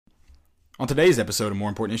On today's episode of More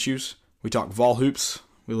Important Issues, we talk Vol Hoops,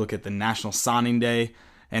 we look at the National Signing Day,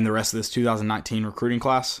 and the rest of this 2019 recruiting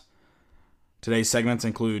class. Today's segments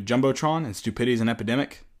include Jumbotron and Stupidity is an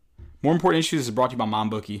Epidemic. More Important Issues is brought to you by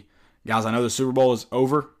MyBookie. Guys, I know the Super Bowl is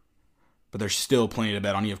over, but there's still plenty to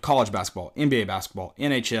bet on. You have college basketball, NBA basketball,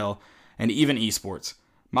 NHL, and even esports.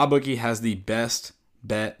 MyBookie has the best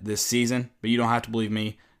bet this season, but you don't have to believe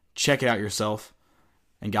me. Check it out yourself.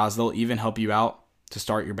 And guys, they'll even help you out to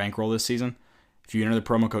start your bankroll this season. If you enter the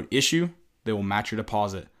promo code ISSUE, they will match your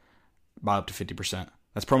deposit by up to 50%.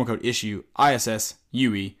 That's promo code ISSUE,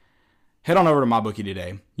 ISSUE. Head on over to MyBookie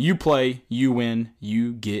today. You play, you win,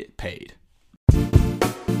 you get paid.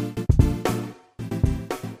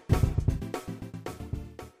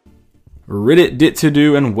 Reddit dit to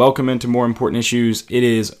do, and welcome into More Important Issues. It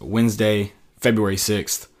is Wednesday, February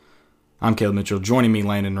 6th. I'm Caleb Mitchell. Joining me,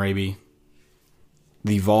 Landon Raby.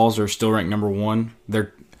 The Vols are still ranked number one.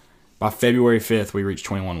 By February 5th, we reached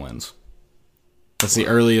 21 wins. That's the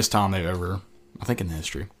earliest time they've ever, I think in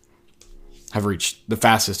history, have reached the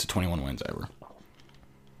fastest to 21 wins ever.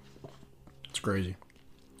 It's crazy.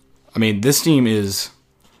 I mean, this team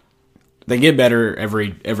they get better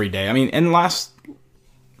every day. I mean, and last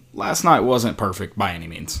night wasn't perfect by any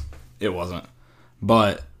means. It wasn't.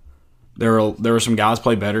 But there were some guys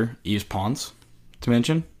play better. Yves Pons, to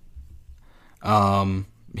mention.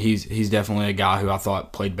 He's definitely a guy who I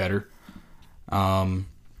thought played better.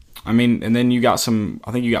 I mean, and then you got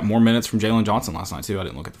I think you got more minutes from Jalen Johnson last night too. I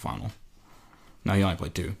didn't look at the final. No, he only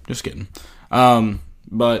played 2. Just kidding.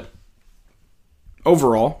 But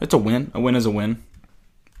overall, it's a win. A win is a win.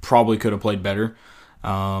 Probably could have played better.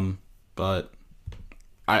 But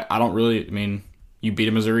I don't really, I mean, you beat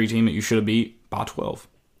a Missouri team that you should have beat by 12.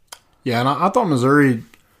 Yeah, and I thought Missouri,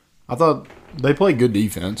 they played good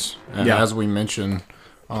defense. And yeah. As we mentioned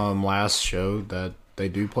last show, that they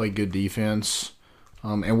do play good defense.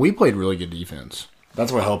 And we played really good defense.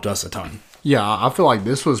 That's what helped us a ton. Yeah, I feel like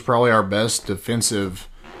this was probably our best defensive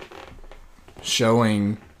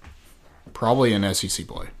showing probably in SEC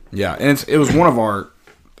play. Yeah, and it was one of our,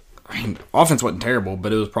 I mean, offense wasn't terrible,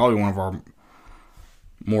 but it was probably one of our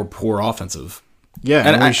more poor offensive. Yeah,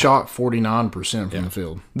 and we shot 49% from the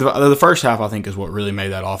field. The first half, I think, is what really made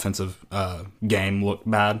that offensive game look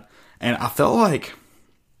bad. And I felt like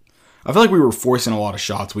we were forcing a lot of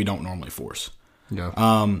shots we don't normally force. Yeah.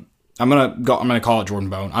 I'm gonna call it Jordan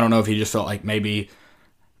Bone. I don't know if he just felt like maybe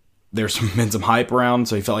there's been some hype around,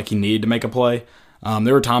 so he felt like he needed to make a play.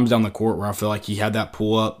 There were times down the court where I feel like he had that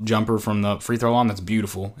pull-up jumper from the free throw line that's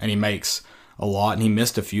beautiful, and he makes a lot, and he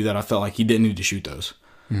missed a few that I felt like he didn't need to shoot those.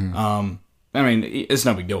 Mm-hmm. I mean, it's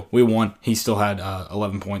no big deal. We won. He still had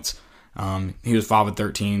 11 points. He was 5 of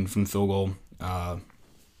 13 from the field goal.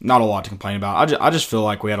 Not a lot to complain about. I just feel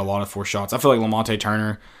like we had a lot of forced shots. I feel like Lamonte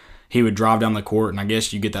Turner, he would drive down the court, and I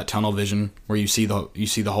guess you get that tunnel vision where you see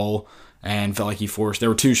the hole, and felt like he forced. There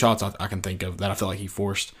were 2 shots I can think of that I felt like he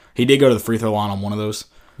forced. He did go to the free throw line on one of those.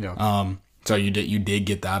 Yeah. So you did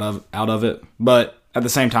get that out of it, but at the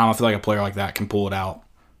same time, I feel like a player like that can pull it out,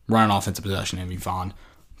 run an offensive possession, and be fine.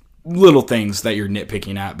 Little things that you're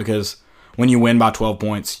nitpicking at, because when you win by 12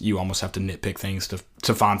 points, you almost have to nitpick things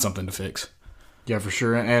to find something to fix. Yeah, for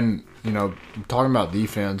sure. And, talking about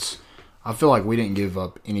defense, I feel like we didn't give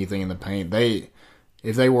up anything in the paint.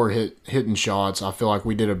 If they were hitting shots, I feel like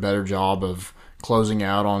we did a better job of closing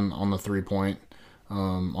out on the 3-point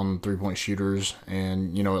on the 3-point shooters,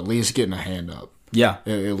 and at least getting a hand up. Yeah,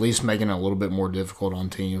 at least making it a little bit more difficult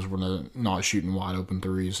on teams when they're not shooting wide open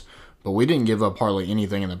threes. But we didn't give up hardly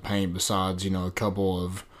anything in the paint besides a couple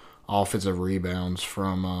of offensive rebounds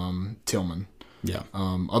from Tillman. Yeah.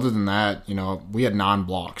 Other than that, we had 9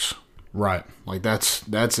 blocks. Right. Like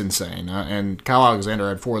that's insane. And Kyle Alexander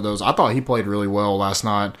had 4 of those. I thought he played really well last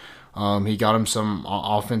night. He got him some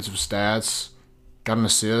offensive stats, got an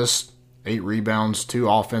assist, 8 rebounds, 2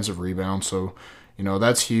 offensive rebounds. So,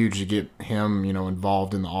 that's huge to get him,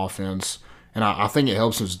 involved in the offense. And I think it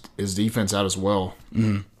helps his defense out as well.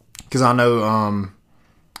 Mm-hmm. Because I know,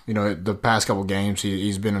 the past couple games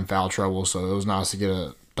he's been in foul trouble, so it was nice to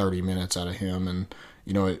get 30 minutes out of him, and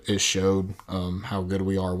it showed how good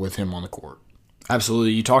we are with him on the court.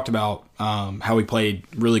 Absolutely. You talked about how we played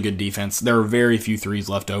really good defense. There were very few threes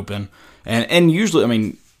left open, and usually, I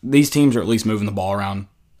mean, these teams are at least moving the ball around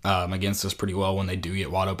against us pretty well when they do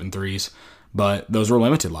get wide open threes, but those were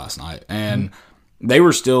limited last night, and they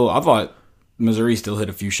were still. I thought Missouri still hit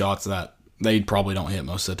a few shots that they probably don't hit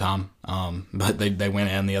most of the time, but they went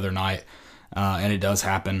in the other night, and it does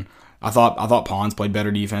happen. I thought Pons played better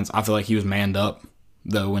defense. I feel like he was manned up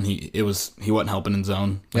though when he wasn't helping in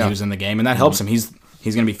zone when he was in the game, and that helps him. He's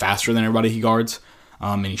going to be faster than everybody he guards.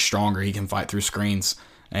 and he's stronger. He can fight through screens,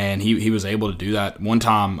 and he was able to do that. One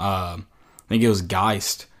time, I think it was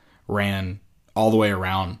Geist, ran all the way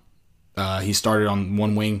around. He started on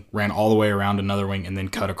one wing, ran all the way around another wing, and then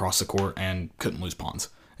cut across the court and couldn't lose Pons.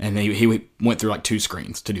 And he went through like 2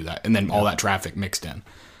 screens to do that, and then all that traffic mixed in.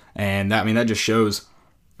 And that just shows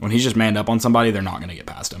when he's just manned up on somebody, they're not going to get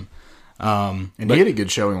past him. He had a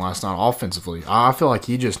good showing last night offensively. I feel like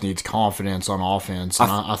he just needs confidence on offense.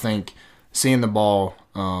 And I think seeing the ball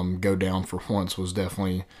go down for once was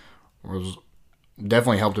definitely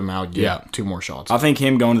helped him out get 2 more shots. I think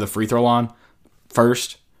him going to the free throw line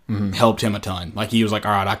first helped him a ton. Like he was like,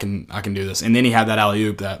 all right, I can do this. And then he had that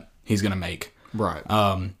alley-oop that he's going to make. Right.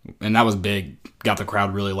 And that was big. Got the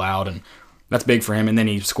crowd really loud, and that's big for him. And then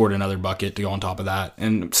he scored another bucket to go on top of that.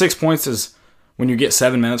 And 6 points is when you get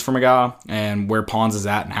 7 minutes from a guy and where Pons is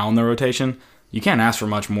at now in the rotation, you can't ask for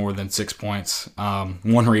much more than 6 points, 1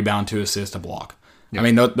 rebound, 2 assists, a block. Yep. I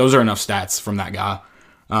mean, those are enough stats from that guy.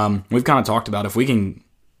 We've kind of talked about if we can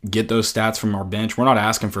get those stats from our bench, we're not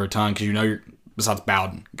asking for a ton because besides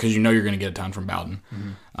Bowden, because you're going to get a ton from Bowden.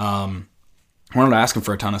 We're not asking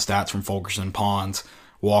for a ton of stats from Fulkerson, Pons,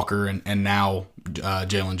 Walker, and now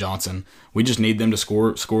Jalen Johnson. We just need them to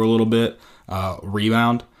score a little bit,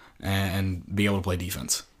 rebound, and be able to play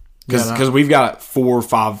defense. Because we've got 4 or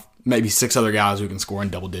 5, maybe 6 other guys who can score in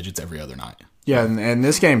double digits every other night. Yeah, and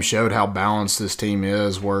this game showed how balanced this team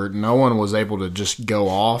is, where no one was able to just go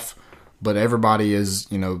off, but everybody is,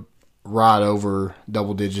 right over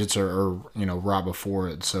double digits or right before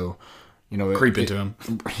it. So, creeping to him.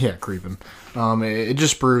 Yeah, creeping. It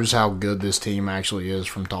just proves how good this team actually is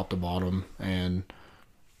from top to bottom. And,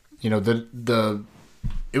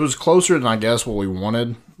 it was closer than I guess what we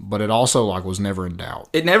wanted, but it also was never in doubt.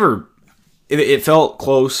 It felt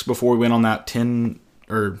close before we went on that 10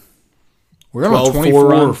 or we're on a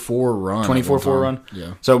 24-4 run. 24-4 run?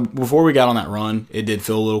 Yeah. So before we got on that run, it did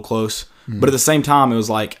feel a little close. But at the same time, it was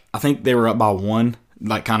I think they were up by 1,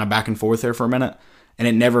 kind of back and forth there for a minute. And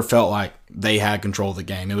it never felt like they had control of the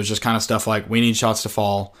game. It was just kind of stuff like, we need shots to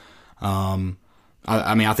fall. I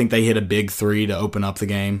think they hit a big 3 to open up the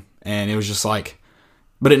game. And it was just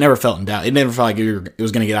but it never felt in doubt. It never felt like it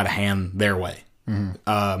was going to get out of hand their way. You're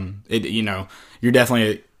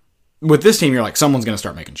definitely, with this team, you're someone's going to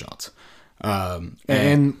start making shots. And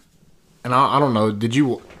I don't know,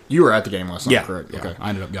 you were at the game last night, correct? Yeah, okay. I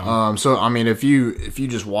ended up going. So I mean, if you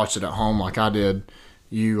just watched it at home like I did,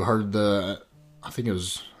 you heard I think it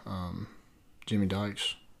was Jimmy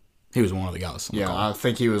Dykes. He was one of the guys. Yeah, I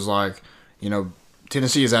think he was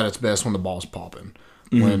Tennessee is at its best when the ball's popping.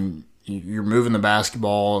 When you're moving the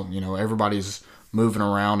basketball, everybody's moving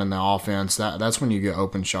around in the offense. That's when you get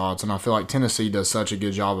open shots. And I feel like Tennessee does such a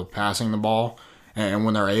good job of passing the ball. And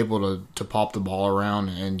when they're able to pop the ball around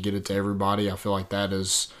and get it to everybody, I feel like that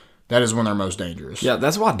is when they're most dangerous. Yeah,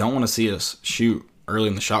 that's why I don't want to see us shoot early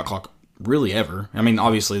in the shot clock really ever. I mean,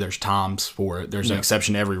 obviously there's times for it. There's an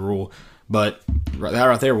exception to every rule. But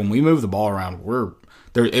right there, when we move the ball around, we're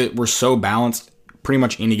so balanced. Pretty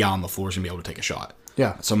much any guy on the floor is going to be able to take a shot.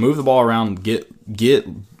 Yeah. So move the ball around, get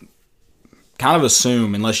kind of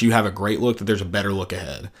assume, unless you have a great look, that there's a better look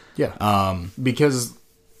ahead. Yeah. Because,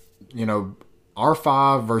 our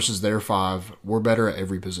 5 versus their 5, we're better at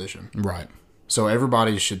every position. Right. So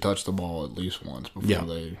everybody should touch the ball at least once before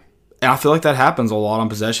they... And I feel like that happens a lot on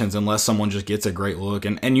possessions unless someone just gets a great look.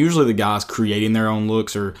 And usually the guys creating their own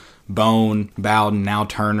looks are Bone, Bowden, now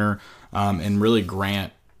Turner, and really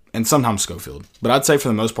Grant, and sometimes Schofield. But I'd say for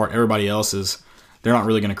the most part, everybody else they're not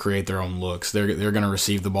really going to create their own looks. They're going to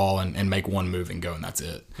receive the ball and make one move and go, and that's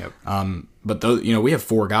it. Yep. But those, we have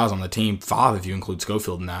 4 guys on the team, 5 if you include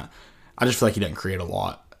Schofield in that. I just feel like he doesn't create a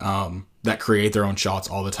lot that create their own shots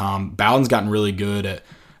all the time. Bowden's gotten really good at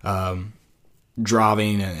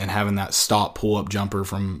driving and having that stop pull-up jumper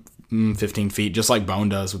from 15 feet, just like Bone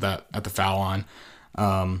does with that at the foul line.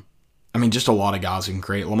 Just a lot of guys who can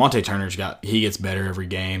create. Lamonte Turner's he gets better every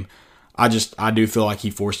game. I do feel like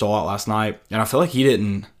he forced a lot last night, and I feel like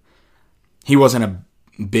he wasn't a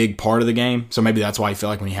big part of the game, so maybe that's why I feel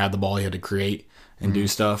like when he had the ball, he had to create and do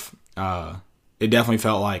stuff. It definitely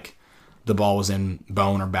felt like the ball was in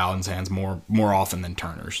Bone or Bowden's hands more often than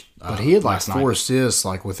Turner's. But he had 4 assists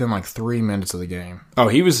within 3 minutes of the game. Oh,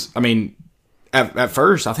 he was. At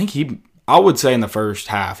first, I think I would say in the first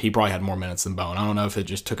half he probably had more minutes than Bone. I don't know if it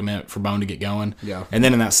just took a minute for Bone to get going. Yeah. And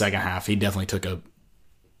then in that second half, he definitely took a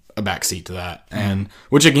back seat to that, and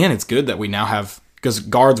which again, it's good that we now have, because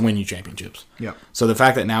guards win you championships. Yeah. So the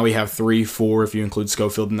fact that now we have 3, 4, if you include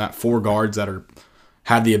Schofield in that, 4 guards that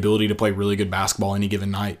had the ability to play really good basketball any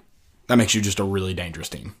given night, that makes you just a really dangerous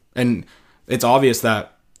team. And it's obvious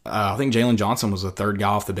that I think Jalen Johnson was the third guy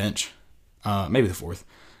off the bench, maybe the fourth,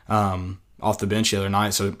 off the bench the other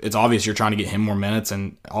night. So it's obvious you're trying to get him more minutes,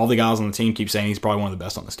 and all the guys on the team keep saying he's probably one of the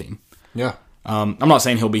best on this team. Yeah. I'm not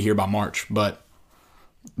saying he'll be here by March, but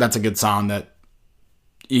that's a good sign that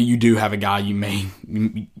you do have a guy you may,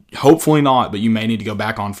 hopefully not, but you may need to go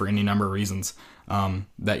back on for any number of reasons,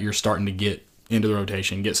 that you're starting to get into the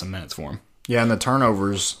rotation, get some minutes for him. Yeah, and the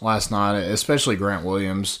turnovers last night, especially Grant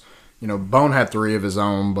Williams, Bone had 3 of his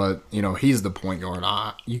own, but, he's the point guard.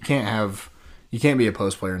 You can't be a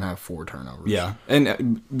post player and have 4 turnovers. Yeah,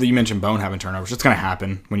 and you mentioned Bone having turnovers. It's going to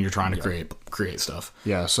happen when you're trying to create stuff.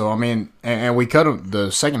 Yeah, so, I mean, and we cut them, the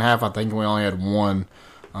second half, I think we only had 1.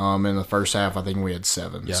 In the first half, I think we had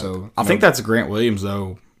 7. Yeah. So I think that's Grant Williams,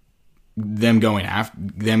 though, them going after,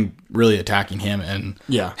 them really attacking him. And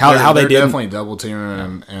how they did definitely double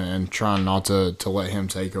teaming and trying not to let him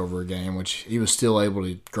take over a game, which he was still able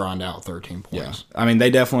to grind out 13 points. Yeah. I mean, they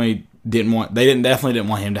definitely didn't want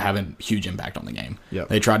him to have a huge impact on the game. Yep.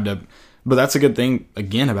 They tried to, but that's a good thing,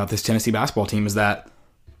 again, about this Tennessee basketball team is that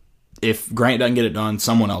if Grant doesn't get it done,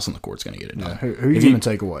 someone else on the court's going to get it done. Yeah, who are you going to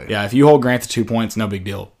take away? Yeah, if you hold Grant to 2 points, no big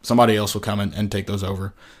deal. Somebody else will come in and take those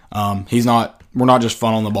over. We're not just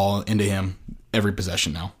funneling the ball into him every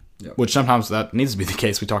possession now, which sometimes that needs to be the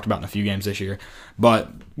case. We talked about in a few games this year, but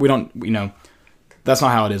we don't, that's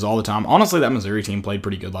not how it is all the time. Honestly, that Missouri team played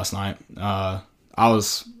pretty good last night. I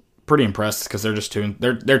was pretty impressed because they're just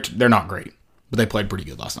they're not great, but they played pretty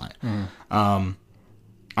good last night.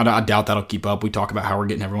 I doubt that'll keep up. We talk about how we're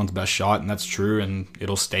getting everyone's best shot, and that's true, and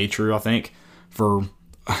it'll stay true, I think.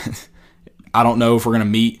 I don't know if we're going to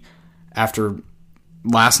meet after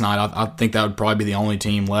last night. I think that would probably be the only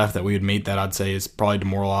team left that we would meet that I'd say is probably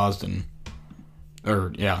demoralized. I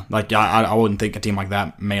wouldn't think a team like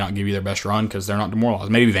that may not give you their best run because they're not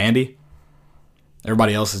demoralized. Maybe Vandy.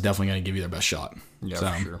 Everybody else is definitely going to give you their best shot. Yeah,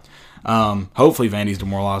 for sure. Hopefully Vandy's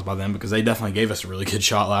demoralized by them because they definitely gave us a really good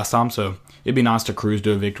shot last time. So it'd be nice to cruise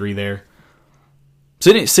to a victory there.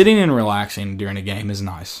 Sitting and relaxing during a game is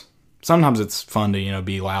nice. Sometimes it's fun to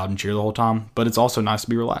be loud and cheer the whole time, but it's also nice to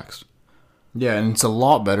be relaxed. Yeah, and it's a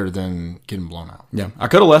lot better than getting blown out. Yeah, I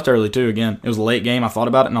could have left early too. Again, it was a late game. I thought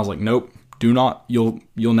about it and I was like, nope, do not. You'll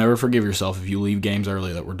never forgive yourself if you leave games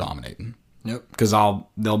early that we're dominating. Yep. Because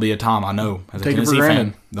there'll be a time, I know, as a Tennessee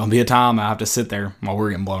fan, there'll be a time I have to sit there while we're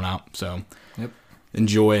getting blown out. So,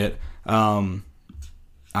 enjoy it.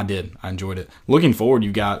 I did. I enjoyed it. Looking forward,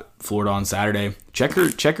 you got Florida on Saturday. Check your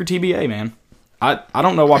TBA, man. I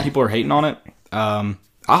don't know why people are hating on it. I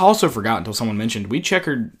also forgot until someone mentioned we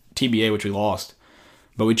checkered TBA, which we lost,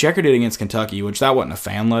 but we checkered it against Kentucky, which that wasn't a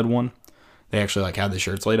fan-led one. They actually had the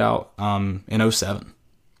shirts laid out in 2007.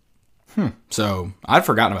 So I'd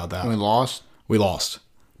forgotten about that. We lost? We lost.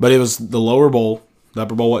 But it was the lower bowl. The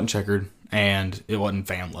upper bowl wasn't checkered, and it wasn't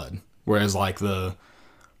fan-led. Whereas, the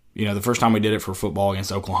first time we did it for football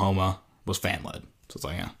against Oklahoma was fan-led. So it's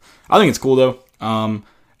I think it's cool, though. And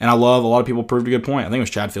I love a lot of people proved a good point. I think it was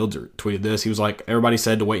Chad Fields tweeted this. He was like, everybody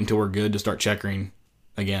said to wait until we're good to start checkering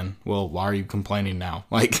again. Well, why are you complaining now?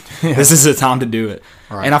 This is the time to do it.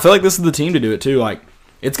 Right. And I feel like this is the team to do it, too.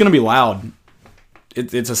 It's going to be loud.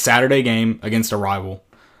 It's a Saturday game against a rival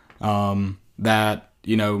that,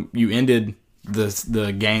 you ended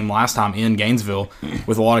the game last time in Gainesville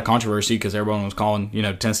with a lot of controversy because everyone was calling,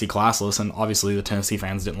 Tennessee classless, and obviously the Tennessee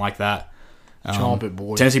fans didn't like that. Chomp it,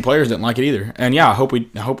 boy. Tennessee players didn't like it either. And, I hope we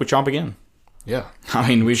chomp again. Yeah. I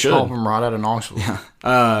mean, we should. Chomp them right out of Knoxville.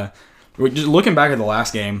 Yeah. Just looking back at the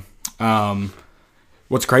last game,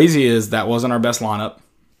 what's crazy is that wasn't our best lineup.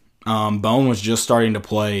 Bone was just starting to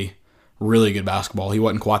play really good basketball. He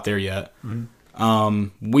wasn't quite there yet.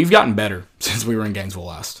 Mm-hmm. We've gotten better since we were in Gainesville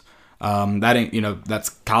last. That's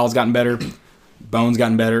Kyle's gotten better. Bone's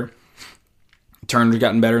gotten better. Turner's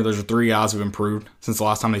gotten better. Those are 3 guys who've improved since the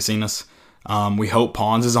last time they've seen us. We hope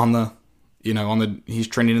Pons is he's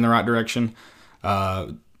trending in the right direction.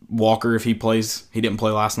 Walker, if he plays, he didn't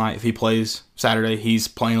play last night. If he plays Saturday, he's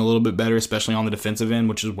playing a little bit better, especially on the defensive end,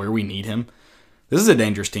 which is where we need him. This is a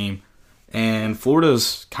dangerous team. And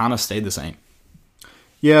Florida's kind of stayed the same.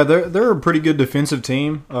 Yeah, they're a pretty good defensive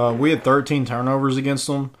team. We had 13 turnovers against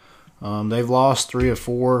them. They've lost 3 of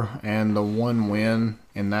 4, and the one win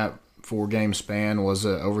in that 4-game span was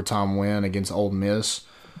an overtime win against Ole Miss.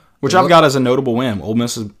 Which I've got as a notable win. Ole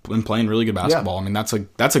Miss has been playing really good basketball. Yeah. I mean,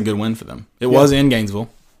 that's a good win for them. It was in Gainesville.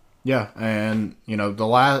 Yeah, and the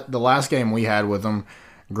last game we had with them,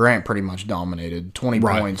 Grant pretty much dominated. 20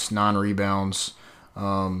 points, 9 rebounds.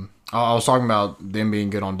 I was talking about them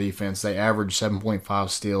being good on defense. They averaged 7.5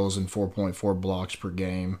 steals and 4.4 blocks per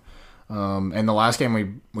game. And the last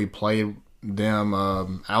game we played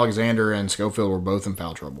Alexander and Schofield were both in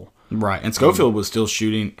foul trouble. Right, and Schofield was still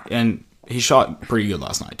shooting, and he shot pretty good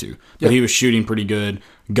last night too. But he was shooting pretty good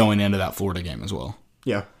going into that Florida game as well.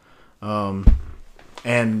 Yeah.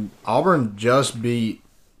 And Auburn just beat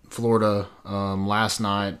Florida last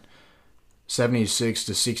night,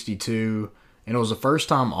 76-62, and it was the first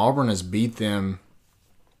time Auburn has beat them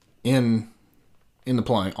in the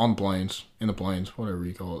plains, whatever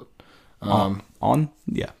you call it. On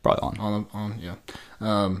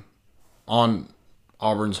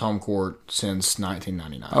Auburn's home court since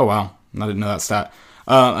 1999. Oh wow, I didn't know that stat.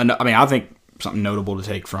 And I mean, I think something notable to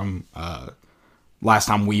take from last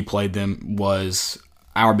time we played them was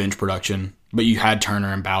our bench production. But you had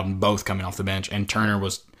Turner and Bowden both coming off the bench, and Turner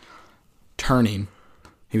was turning.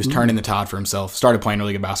 He was turning the tide for himself. Started playing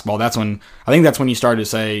really good basketball. That's when you started to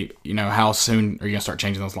say, how soon are you gonna start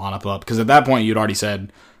changing this lineup up? Because at that point you'd already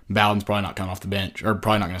said Bowden's probably not coming off the bench, or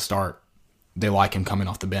probably not going to start. They like him coming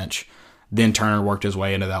off the bench. Then Turner worked his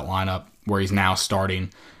way into that lineup where he's now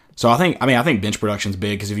starting. So I think bench production's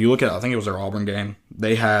big because if you look at, I think it was their Auburn game,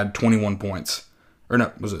 they had 21 points. Or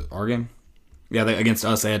no, was it our game? Yeah, against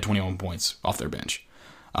us, they had 21 points off their bench.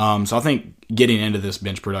 So I think getting into this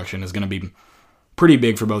bench production is going to be pretty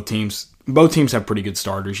big for both teams. Both teams have pretty good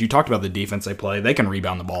starters. You talked about the defense they play. They can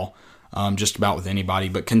rebound the ball just about with anybody,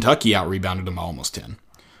 but Kentucky out-rebounded them by almost 10.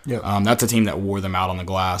 Yeah. That's a team that wore them out on the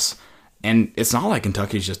glass. And it's not like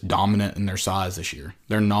Kentucky's just dominant in their size this year.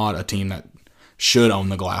 They're not a team that should own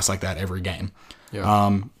the glass like that every game.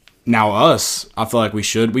 Yeah. Now us, I feel like we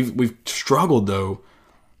should. We've struggled, though.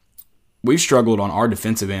 We've struggled on our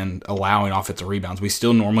defensive end allowing offensive rebounds. We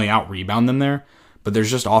still normally out-rebound them there, but there's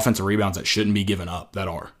just offensive rebounds that shouldn't be given up that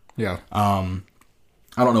are. Yeah. I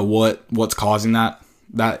don't know what's causing that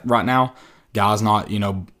right now. Guys not,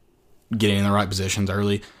 getting in the right positions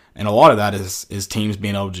early. And a lot of that is teams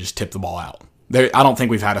being able to just tip the ball out. I don't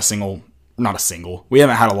think we've had we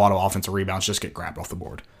haven't had a lot of offensive rebounds just get grabbed off the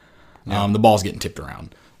board. Yeah. The ball's getting tipped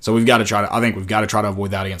around. So we've got to try to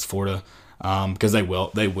avoid that against Florida because they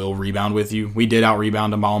will rebound with you. We did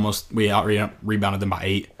out-rebound them by rebounded them by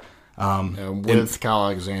 8. With Kyle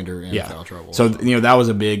Alexander in foul trouble. So that was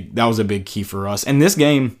a big key for us. And this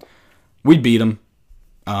game, we beat them.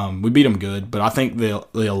 We beat them good, but I think the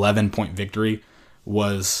 11-point victory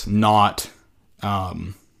was not,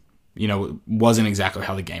 wasn't exactly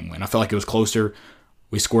how the game went. I felt like it was closer.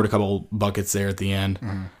 We scored a couple buckets there at the end.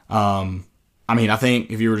 Mm-hmm. I think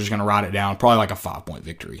if you were just going to write it down, probably like a 5-point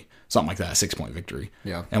victory, something like that, a 6-point victory.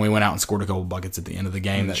 Yeah. And we went out and scored a couple buckets at the end of the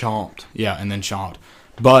game. And chomped. Yeah, and then chomped.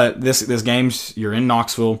 But this game's, you're in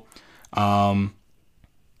Knoxville. We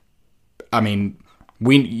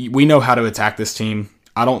know how to attack this team.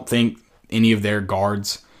 I don't think any of their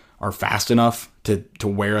guards are fast enough to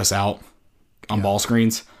wear us out on ball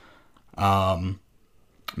screens.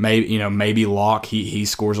 Maybe Locke. He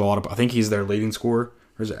scores a lot of. I think he's their leading scorer.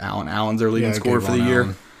 Or is it Allen? Allen's their leading scorer for the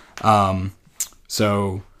year.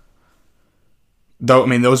 So, though,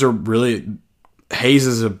 those are really Hayes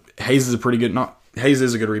is a pretty good. Hayes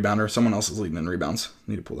is a good rebounder. Someone else is leading in rebounds.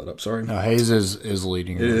 I need to pull that up. Sorry. No, Hayes is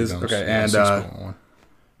leading. It is okay, and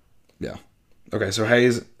yeah. Okay, so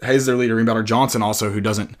Hayes is their leader rebounder. Johnson also, who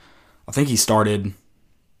doesn't, I think he started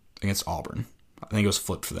against Auburn. I think it was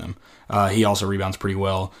flipped for them. He also rebounds pretty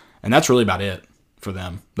well, and that's really about it for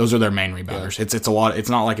them. Those are their main rebounders. Yeah. It's a lot. It's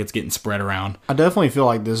not like it's getting spread around. I definitely feel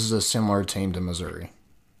like this is a similar team to Missouri.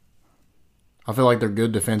 I feel like they're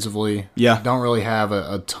good defensively. Yeah, don't really have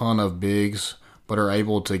a ton of bigs, but are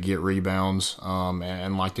able to get rebounds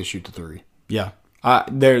and like to shoot the three. Yeah,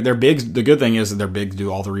 their bigs. The good thing is that their bigs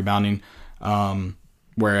do all the rebounding.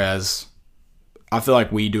 Whereas I feel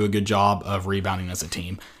like we do a good job of rebounding as a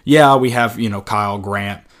team. Yeah, we have, Kyle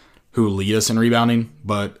Grant who lead us in rebounding,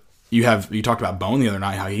 but you talked about Bone the other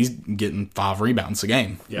night, how he's getting 5 rebounds a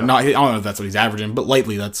game. Yeah. I don't know if that's what he's averaging, but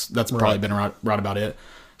lately that's probably been right about it.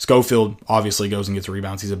 Schofield obviously goes and gets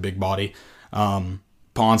rebounds. He's a big body.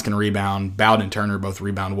 Pons can rebound. Bowden and Turner both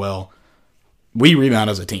rebound well. We rebound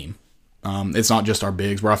as a team. It's not just our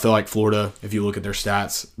bigs, where I feel like Florida, if you look at their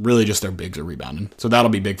stats, really just their bigs are rebounding. So that'll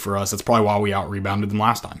be big for us. That's probably why we out-rebounded them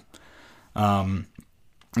last time.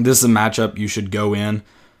 This is a matchup you should go in.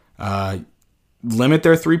 Limit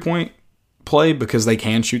their three-point play because they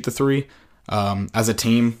can shoot the three. As a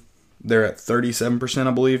team, they're at 37%,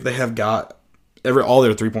 I believe. They have got all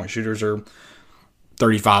their three-point shooters are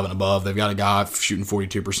 35 and above. They've got a guy shooting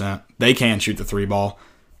 42%. They can shoot the three ball.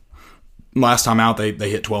 Last time out, they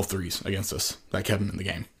hit 12 threes against us. That kept them in the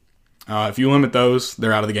game. If you limit those,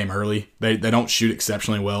 they're out of the game early. They don't shoot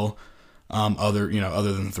exceptionally well. Other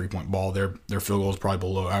than the 3-point ball, their field goal is probably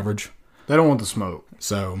below average. They don't want the smoke.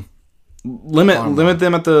 So, limit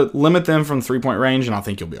them from 3-point range, and I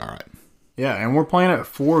think you'll be all right. Yeah, and we're playing at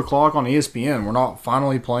 4 o'clock on ESPN. We're not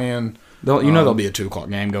finally playing. There'll be a 2 o'clock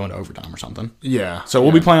game going to overtime or something. Yeah. So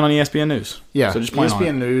we'll be playing on ESPN News. Yeah. So just play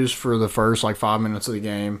ESPN News for the first 5 minutes of the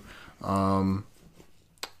game.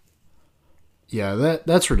 Yeah,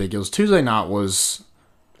 that's ridiculous. Tuesday night was.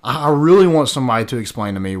 I really want somebody to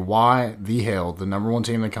explain to me why the hell the number 1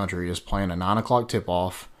 team in the country is playing a 9 o'clock tip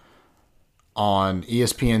off on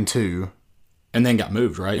ESPN2. And then got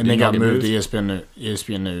moved, right? And then got moved to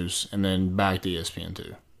ESPN News and then back to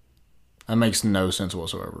ESPN2. That makes no sense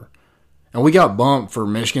whatsoever. And we got bumped for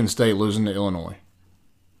Michigan State losing to Illinois.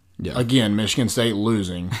 Yeah. Again, Michigan State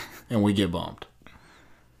losing, and we get bumped.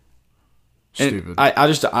 Stupid.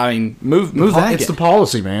 I mean, move that. It's the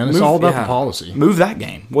policy, man. It's all about the policy. Move that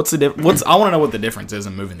game. What's the difference? I want to know what the difference is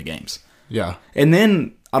in moving the games. Yeah. And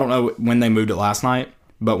then I don't know when they moved it last night,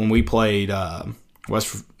 but when we played not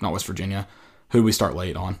West Virginia, who we start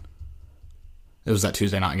late on? It was that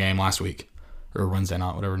Tuesday night game last week, or Wednesday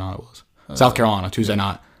night, whatever night it was. South Carolina, Tuesday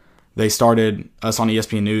night. They started us on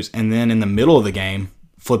ESPN News, and then in the middle of the game,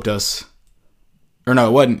 flipped us. Or no,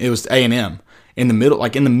 it wasn't. It was A&M. In the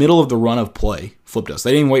middle of the run of play, flipped us.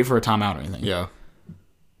 They didn't even wait for a timeout or anything. Yeah.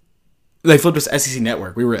 They flipped us SEC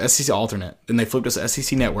Network. We were SEC alternate. Then they flipped us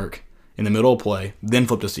SEC Network in the middle of play, then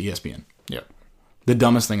flipped us to ESPN. Yeah. The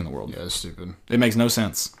dumbest thing in the world. Yeah, it's stupid. It makes no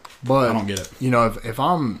sense. But I don't get it. If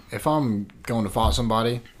I'm going to fight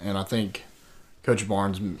somebody, and I think Coach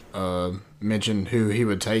Barnes mentioned who he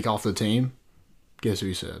would take off the team, guess who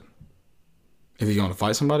he said? If he's going to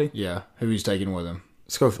fight somebody? Yeah, who he's taking with him.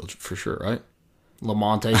 Schofield, for sure, right?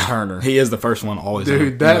 Lamonte Turner. He is the first one always.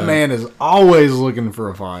 Dude, that man is always looking for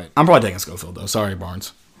a fight. I'm probably taking Schofield, though. Sorry,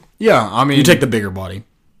 Barnes. Yeah, I mean... You take the bigger body.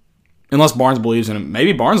 Unless Barnes believes in him.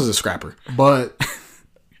 Maybe Barnes is a scrapper. But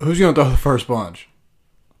who's going to throw the first punch?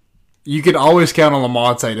 You could always count on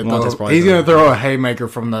Lamonte to throw. He's going to throw a haymaker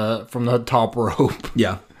from the top rope.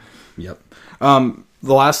 Yeah. Yep. I'm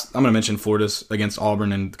going to mention Florida's against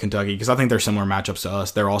Auburn and Kentucky because I think they're similar matchups to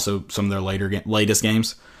us. They're also some of their latest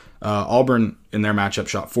games. Auburn in their matchup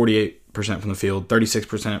shot 48% from the field,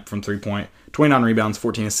 36% from 3-point, 29 rebounds,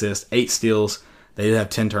 14 assists, 8 steals. They did have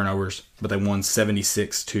 10 turnovers, but they won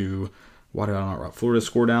 76 to. Why did I not write Florida's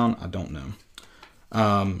score down? I don't know.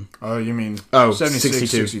 You mean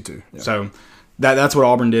 62. Yeah. So that's what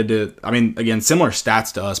Auburn did to. I mean, again, similar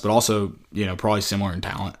stats to us, but also probably similar in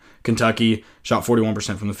talent. Kentucky shot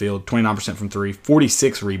 41% from the field, 29% from 3,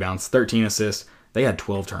 46 rebounds, 13 assists. They had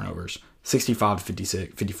 12 turnovers, 65 to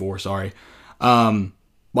 54. Sorry.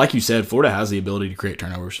 Like you said, Florida has the ability to create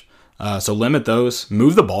turnovers. So limit those.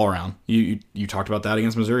 Move the ball around. You talked about that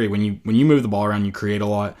against Missouri. When you move the ball around, you create a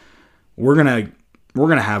lot. We're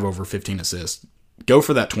gonna have over 15 assists. Go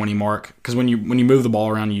for that 20 mark because when you move the ball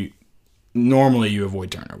around, you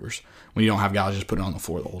avoid turnovers when you don't have guys just putting it on the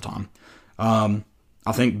floor the whole time.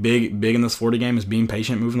 I think big in this Florida game is being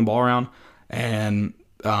patient, moving the ball around, and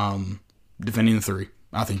defending the 3.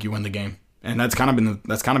 I think you win the game, and that's kind of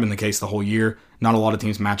been the case the whole year. Not a lot of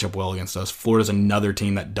teams match up well against us. Florida's another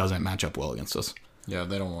team that doesn't match up well against us. Yeah,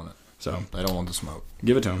 they don't want it. So they don't want the smoke.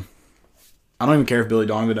 Give it to them. I don't even care if Billy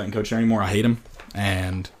Donovan doesn't coach there anymore. I hate him,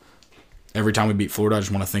 and every time we beat Florida, I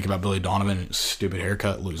just want to think about Billy Donovan and his stupid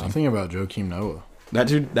haircut losing. I think about Joakim Noah. That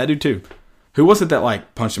dude too. Who was it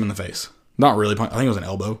that punched him in the face? Not really. I think it was an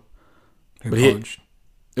elbow. Who punched?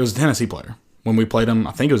 It was a Tennessee player. When we played him,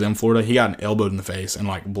 I think it was in Florida. He got elbowed in the face and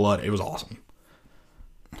blood. It was awesome.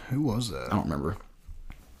 Who was that? I don't remember.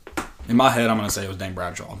 In my head, I'm gonna say it was Dane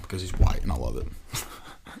Bradshaw because he's white and I love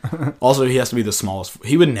it. Also, he has to be the smallest.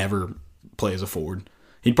 He would never play as a forward.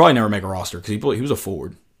 He'd probably never make a roster because he was a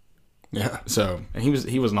forward. Yeah. So and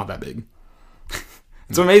he was not that big.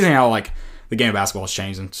 It's amazing how the game of basketball has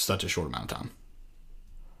changed in such a short amount of time.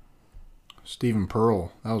 Stephen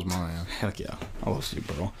Pearl, that was mine. Heck yeah, I love Steve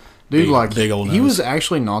Pearl. Dude, big old nose. He was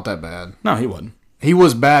actually not that bad. No, he wasn't. He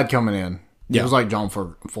was bad coming in. Yeah. He was like John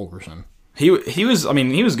Fulkerson. He was. I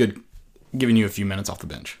mean, he was good, giving you a few minutes off the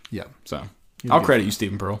bench. Yeah. So I'll credit you,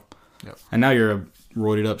 Stephen Pearl. Yep. And now you're a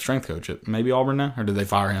roided up strength coach at maybe Auburn now, or did they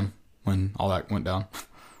fire him when all that went down?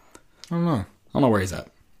 I don't know. I don't know where he's at.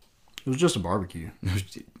 It was just a barbecue.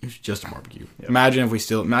 It was just a barbecue. Yep. Imagine if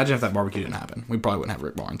that barbecue didn't happen. We probably wouldn't have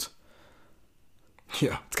Rick Barnes.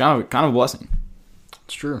 Yeah. It's kind of a blessing.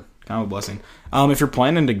 It's true. Kind of a blessing. If you're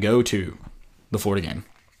planning to go to the Florida game.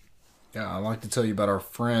 Yeah, I'd like to tell you about our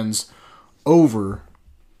friends over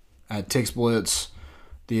at TixBlitz,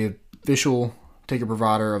 the official ticket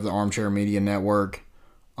provider of the Armchair Media Network.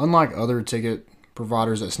 Unlike other ticket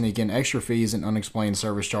providers that sneak in extra fees and unexplained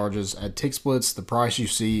service charges, at TixBlitz, the price you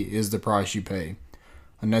see is the price you pay.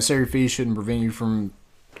 Unnecessary fees shouldn't prevent you from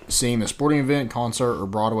seeing a sporting event, concert, or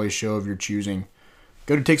Broadway show of your choosing.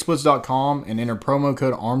 Go to TickSplits.com and enter promo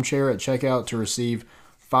code armchair at checkout to receive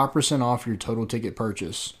 5% off your total ticket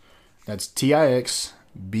purchase. That's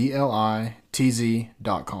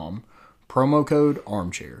TIXBLITZ.com. Promo code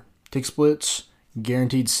armchair. TickSplits,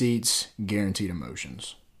 guaranteed seats, guaranteed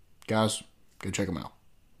emotions. Guys, go check them out.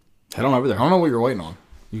 Head on over there. I don't know what you're waiting on.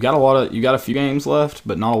 You got a few games left,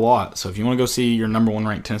 but not a lot. So if you want to go see your number 1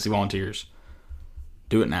 ranked Tennessee Volunteers,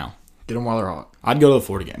 do it now. Get them while they're hot. I'd go to the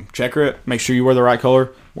Florida game. Checker it. Make sure you wear the right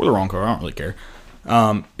color. Wear the wrong color. I don't really care.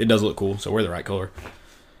 It does look cool, so wear the right color.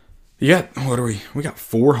 We got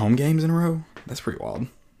 4 home games in a row? That's pretty wild.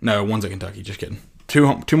 No, one's at Kentucky. Just kidding.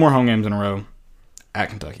 Two more home games in a row at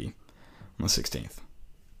Kentucky on the 16th.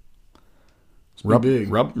 Rupp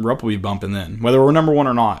will be bumping then. Whether we're number 1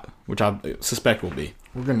 or not, which I suspect will be.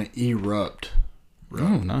 We're going to erupt.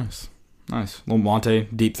 Oh, nice. Little Monte,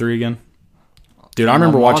 deep 3 again. Dude, I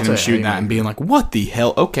remember watching him shooting that and being like, what the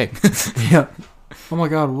hell? Okay. Yeah. Oh my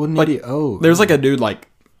God, wouldn't he? There's like a dude like,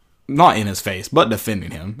 not in his face, but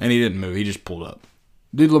defending him, and he didn't move. He just pulled up.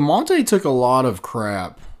 Dude, Lamonte took a lot of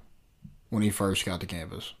crap when he first got to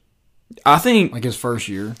campus. I think Like his first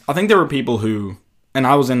year. I think there were people who, and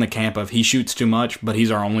I was in the camp of he shoots too much, but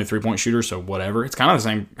he's our only 3-point shooter, so whatever. It's kind of the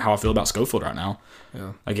same how I feel about Schofield right now.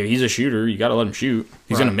 Yeah. Like if he's a shooter, you got to let him shoot.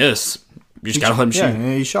 He's going to miss. You just got to let him Yeah,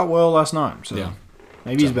 shoot. he shot well last night. So Yeah.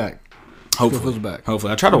 maybe he's back. Hopefully. Schofield's back.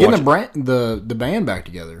 Hopefully. I tried to Getting watch the band back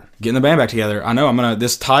together. Getting the band back together. I know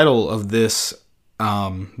this title of this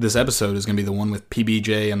episode is going to be the one with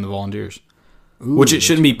PBJ and the Volunteers. Ooh, Which it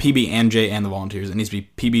shouldn't be PB and J and the Volunteers. It needs to be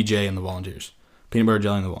PBJ and the Volunteers. Peanut butter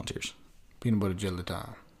jelly and the Volunteers. Peanut butter jelly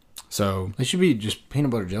time. So It should be just peanut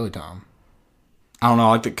butter jelly time. I don't know.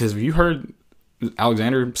 I like that because have you heard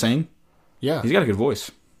Alexander sing? Yeah, He's got a good voice.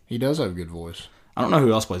 he does have a good voice. I don't know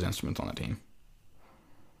who else plays instruments on that team.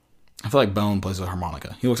 I feel like Bone plays the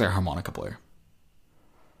harmonica. He looks like a harmonica player.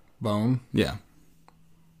 Bone. Yeah.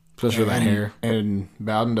 Especially with that hair. And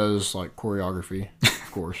Bowden does like choreography,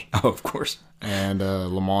 of course. Oh, of course. And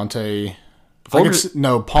Lamonte.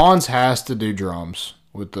 Fulger- Pons has to do drums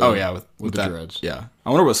with the with the that, dreads. Yeah. I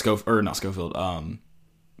wonder what not Schofield,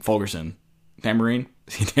 Fulgerson. Tambourine?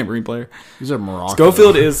 Is he a tambourine player? He's a Morocco.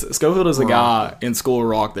 Schofield is the guy in School of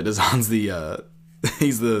Rock that designs the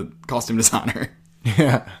he's the costume designer.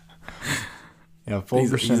 Yeah. Yeah,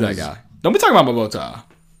 Fulgerson He's that guy. Don't be talking about my bow tie.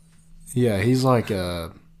 Yeah, he's like I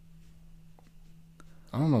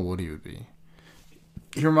don't know what he would be.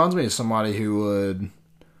 He reminds me of somebody who would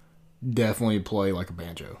definitely play like a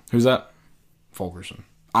banjo. Who's that? Fulgerson.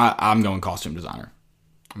 I'm going costume designer.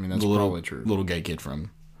 I mean, that's The probably true. little gay kid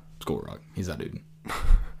from School of Rock. He's that dude.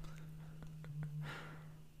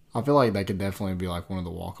 I feel like that could definitely be like one of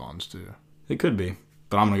the walk-ons too. It could be.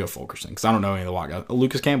 But I'm going to go Fulkerson because I don't know any of the white guys.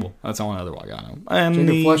 Lucas Campbell. That's the only other white guy I know. And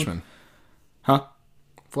Jacob Fleshman. Huh?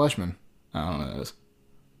 Fleshman. I don't know who that is.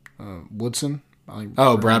 Woodson.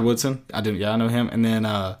 Brad Woodson. I know him. And then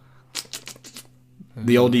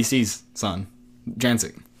the old DC's son,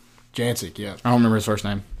 Jancic. Jancic, yeah. I don't remember his first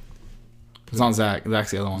name. It's not Zach.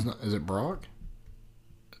 Zach's the other one. Is it Brock?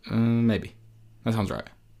 Maybe. That sounds right.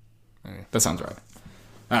 Okay. That sounds right.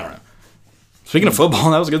 I don't know. Speaking of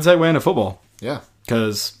football, that was a good segue into football. Yeah.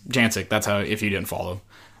 Because Jancic, that's how, if you didn't follow.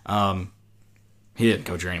 He didn't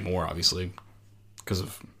coach here anymore, obviously. Because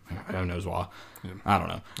of, who knows why. Yeah. I don't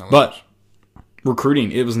know. But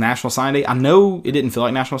recruiting, it was National Signing Day. I know it didn't feel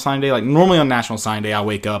like National Signing Day. Like, normally on National Signing Day, I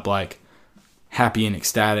wake up, like, happy and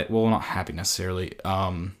ecstatic. Well, not happy necessarily.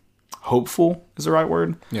 Hopeful is the right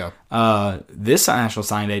word. Yeah. This National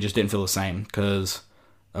Signing Day just didn't feel the same because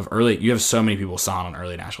of early. You have so many people sign on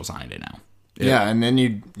early National Signing Day now. Yeah, and then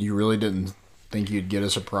you really didn't think you'd get a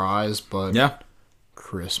surprise, but yeah,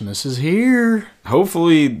 Christmas is here.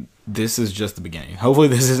 Hopefully, this is just the beginning. Hopefully,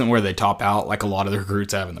 this isn't where they top out like a lot of the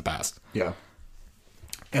recruits have in the past. Yeah.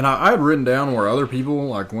 And I had written down where other people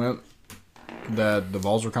like went that the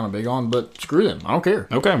Vols were kind of big on, but screw them. I don't care.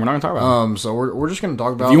 Okay, we're not going to talk about it. So we're just going to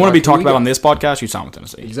talk about. If you want to be talked about on this podcast, you sign with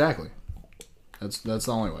Tennessee. Exactly. That's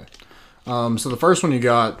the only way. So the first one you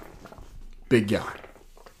got, big guy,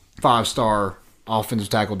 5-star offensive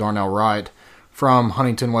tackle Darnell Wright from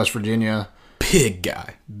Huntington, West Virginia. Big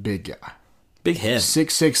guy. Big guy. Big head.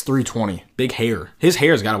 6'6", 320. Big hair. His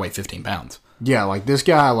hair's got to weigh 15 pounds. Yeah, like this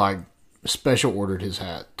guy like special ordered his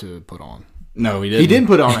hat to put on. No, he didn't. He didn't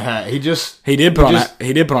put on a hat. He did put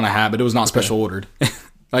on a hat, but it was not special ordered.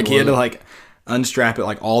 Like he had to like unstrap it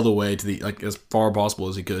like all the way to the like as far possible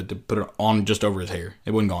as he could to put it on just over his hair.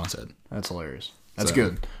 It wouldn't go on his head. That's hilarious. That's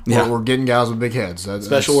good. Yeah. We're getting guys with big heads.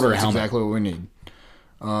 Special order that's helmet. exactly what we need.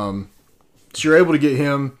 So you're able to get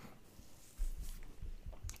him,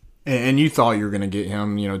 and you thought you were going to get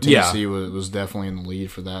him. You know, Tennessee was definitely in the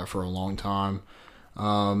lead for that for a long time.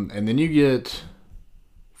 And then you get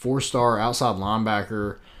 4-star outside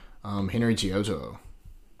linebacker Henry To'oTo'o.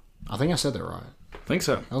 I think I said that right. I think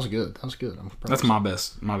so. That was good. That's my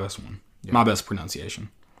best one. Yeah. My best pronunciation.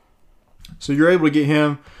 So you're able to get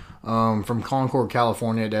him from Concord,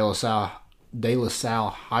 California, De La Salle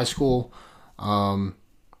High School.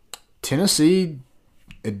 Tennessee,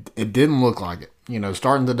 it didn't look like it. You know,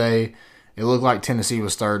 starting today, it looked like Tennessee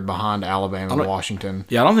was third behind Alabama and Washington.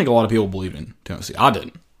 Yeah, I don't think a lot of people believe in Tennessee. I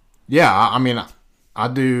didn't. Yeah, I mean, I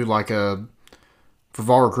do for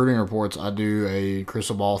Vol Recruiting Reports, I do a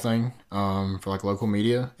crystal ball thing for like local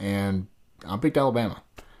media, and I picked Alabama.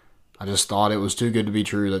 I just thought it was too good to be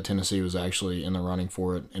true that Tennessee was actually in the running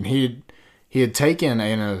for it. And he had taken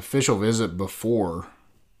an official visit before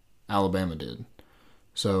Alabama did.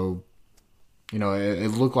 So, you know, it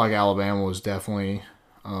looked like Alabama was definitely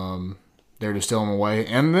there to steal him away.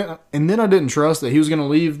 And then I didn't trust that he was going to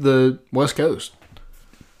leave the West Coast.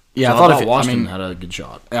 Yeah, so I thought Washington had a good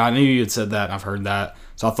shot. I knew you had said that. I've heard that.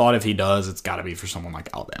 So I thought if he does, it's got to be for someone like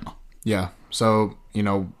Alabama. Yeah. So, you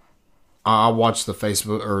know, I watched the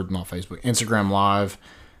Instagram Live,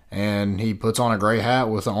 and he puts on a gray hat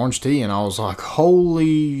with an orange tee, and I was like,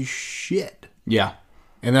 holy shit. Yeah.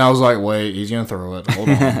 And then I was like, wait, he's going to throw it. Hold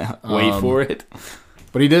on. Wait for it.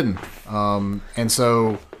 But he didn't. And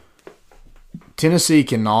so Tennessee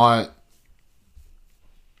cannot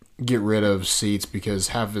get rid of seats because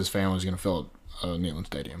half of his family is going to fill Neyland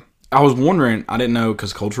Stadium. I was wondering, I didn't know,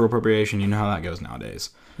 because cultural appropriation, you know how that goes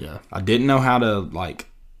nowadays. Yeah. I didn't know how to,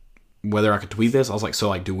 whether I could tweet this. I was like,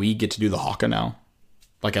 so, do we get to do the haka now?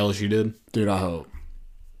 Like LSU did? Dude, I hope.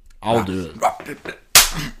 I'll do it. I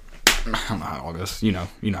don't know how it all goes. You know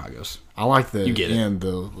how it goes. I like You get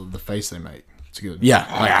the face they make. It's good.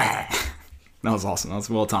 Yeah. That was awesome. That was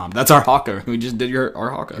well timed. That's our haka. We just did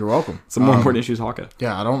our haka. You're welcome. Some more important issues haka.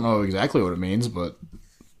 Yeah, I don't know exactly what it means, but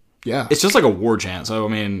yeah. It's just like a war chant. So, I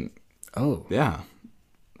mean, yeah.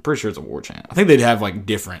 Pretty sure it's a war chant. I think they'd have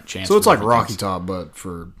different chants. So it's like Rocky Top, but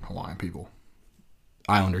for Hawaiian people.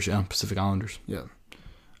 Islanders, yeah. Pacific Islanders. Yeah.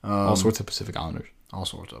 All sorts of Pacific Islanders. All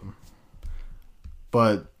sorts of them.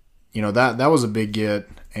 But, you know, that was a big get,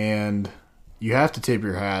 and you have to tip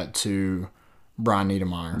your hat to Brian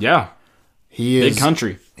Niedermeyer. Yeah. He is Big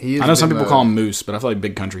Country. He is I know some people call him Moose, but I feel like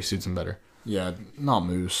Big Country suits him better. Yeah, not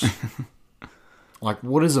Moose.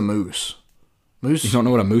 What is a moose? Moose? You don't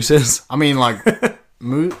know what a moose is? I mean,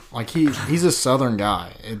 moose. He's a Southern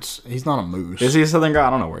guy. He's not a moose. Is he a Southern guy? I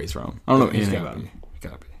don't know where he's from. I don't know anything about him. He's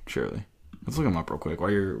gotta be. Surely. Let's look him up real quick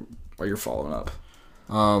while you're following up.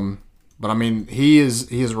 But I mean, he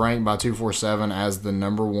is ranked by 247 as the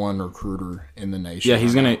number one recruiter in the nation. Yeah,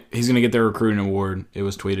 he's gonna get their recruiting award. It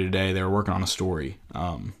was tweeted today. They were working on a story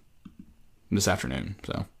this afternoon.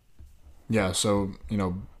 So yeah, so you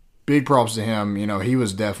know, big props to him. You know, he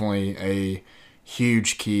was definitely a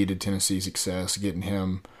huge key to Tennessee's success, getting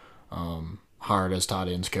him hired as tight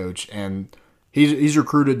ends coach. And he's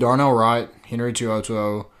recruited Darnell Wright, Henry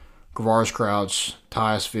To'oTo'o, Kavaris Crouch,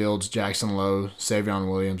 Tyus Fields, Jackson Lowe, Savion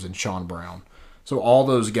Williams, and Sean Brown. So all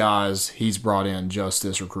those guys he's brought in just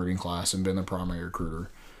this recruiting class and been the primary recruiter.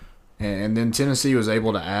 And then Tennessee was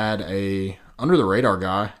able to add a under-the-radar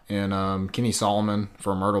guy in Kenny Solomon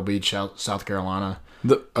from Myrtle Beach, South Carolina.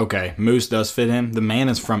 Moose does fit him. The man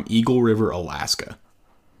is from Eagle River, Alaska.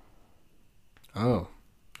 Oh,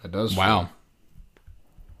 that does. Wow.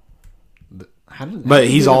 But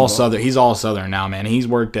he's all Southern. He's all Southern now, man. He's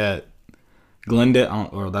worked at Glendale,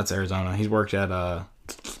 or that's Arizona. He's worked at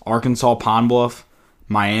Arkansas, Pine Bluff,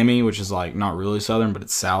 Miami, which is not really Southern, but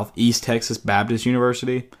it's South. East Texas Baptist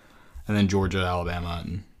University, and then Georgia, Alabama,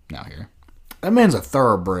 and now here. That man's a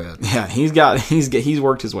thoroughbred. Yeah, he's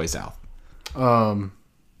worked his way south.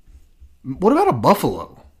 What about a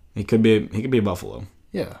buffalo? He could be a buffalo.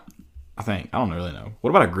 Yeah, I think. I don't really know.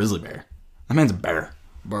 What about a grizzly bear? That man's a bear.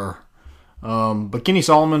 Burr. But Kenny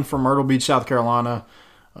Solomon from Myrtle Beach, South Carolina,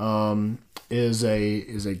 is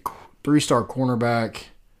a 3-star cornerback,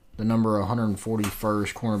 the number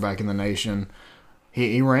 141st cornerback in the nation.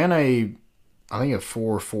 He ran I think a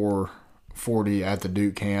 4.40 at the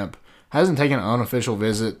Duke camp. Hasn't taken an unofficial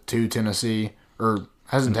visit to Tennessee, or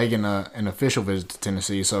hasn't taken an official visit to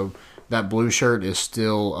Tennessee, so that blue shirt is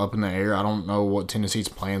still up in the air. I don't know what Tennessee's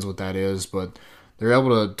plans with that is, but they're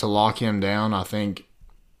able to lock him down. I think,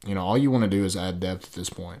 you know, all you want to do is add depth at this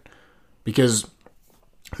point. Because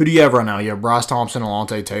who do you have right now? You have Bryce Thompson,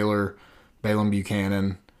 Alontae Taylor, Balaam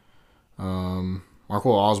Buchanan,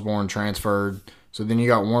 Marco Osborne transferred. So then you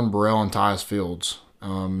got Warren Burrell and Tyus Fields.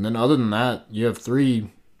 Then other than that, you have pretty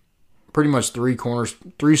much three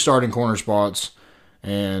starting corner spots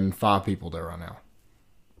and 5 people there right now.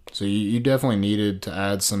 So you definitely needed to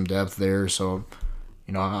add some depth there. So,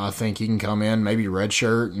 I think he can come in, maybe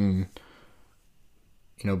redshirt and,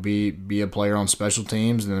 be a player on special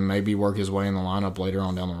teams and then maybe work his way in the lineup later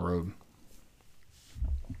on down the road.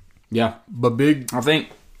 Yeah. But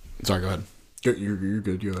Sorry, go ahead. You're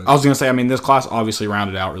good. Go ahead. I was going to say, I mean, this class obviously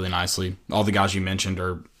rounded out really nicely. All the guys you mentioned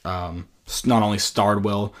are not only starred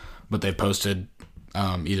well, but they've posted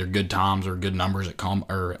either good times or good numbers at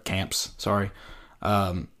camps. Sorry.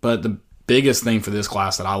 But the biggest thing for this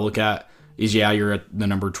class that I look at is, you're at the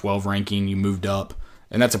number 12 ranking. You moved up,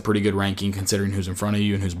 and that's a pretty good ranking considering who's in front of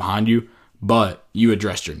you and who's behind you. But you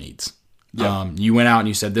addressed your needs. Yep. You went out and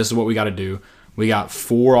you said, this is what we got to do. We got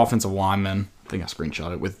 4 offensive linemen. I think I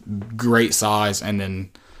screenshot it, with great size, and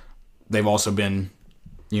then they've also been,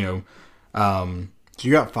 So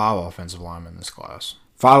you got 5 offensive linemen in this class.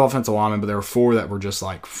 5 offensive linemen, but there were 4 that were just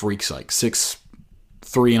like freaks, like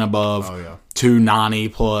 6'3" and above, 290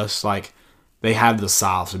 plus. Like, they had the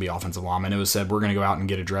size to be offensive linemen. It was said, we're going to go out and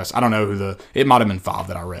get addressed. I don't know it might have been 5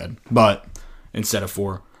 that I read, but instead of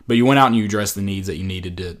 4. But you went out and you addressed the needs that you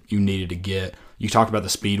needed to get. You talked about the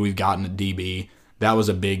speed we've gotten at DB. That was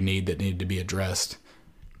a big need that needed to be addressed.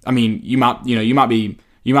 I mean, you might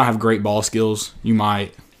have great ball skills. You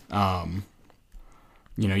might,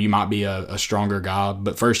 you might be a stronger guy,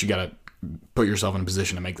 but first you got to put yourself in a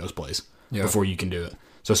position to make those plays before you can do it.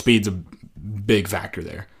 So speed's a big factor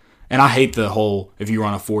there. And I hate the whole, if you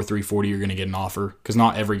run a 4.3 40, you're going to get an offer, because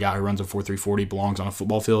not every guy who runs a 4.3 40 belongs on a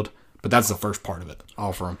football field. But that's the first part of it.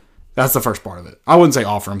 Offer him. That's the first part of it. I wouldn't say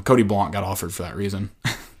offer him. Cody Blount got offered for that reason.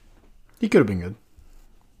 He could have been good.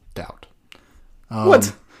 Doubt.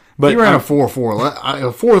 What? But he ran a 4.4.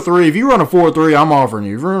 A 4.3. If you run a 4.3, I'm offering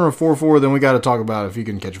you. If you run a 4.4, then we got to talk about if you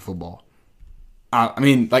can catch a football. I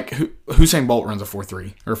mean, like, Usain Bolt runs a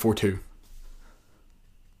 4.3 or a 4.2.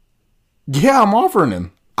 Yeah, I'm offering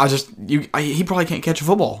him. He probably can't catch a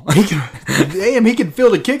football. He can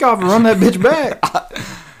field a kickoff and run that bitch back.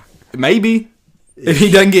 Maybe. If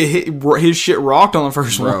he doesn't get his shit rocked on the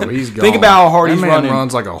first one. He's gone. Think about how hard he's running. That man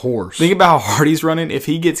runs like a horse. Think about how hard he's running. If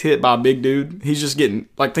he gets hit by a big dude, he's just getting,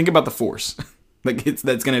 like, think about the force that's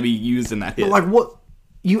going to be used in that hit. But like, what?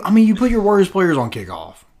 You put your worst players on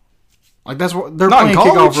kickoff. Like, that's what they're not playing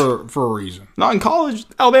kickoff for a reason. Not in college.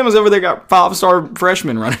 Alabama's over there got 5-star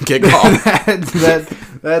freshmen running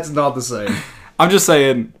kickoff. That's not the same. I'm just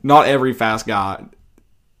saying, not every fast guy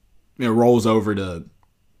rolls over to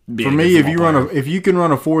be. For me, if you can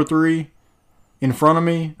run a 4.3 in front of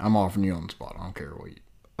me, I'm offering you on the spot. I don't care what you.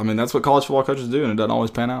 I mean, that's what college football coaches do, and it doesn't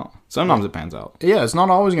always pan out. Sometimes it pans out. Yeah, it's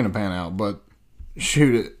not always going to pan out, but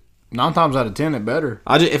shoot it, 9 times out of 10 it better.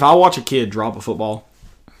 If I watch a kid drop a football,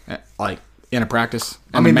 like in a practice,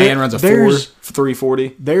 and the man runs a 4.3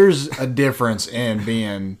 40, there's a difference in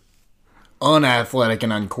being unathletic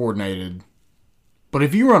and uncoordinated. But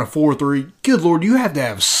if you run a 4.3, good Lord, you have to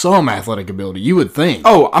have some athletic ability, you would think.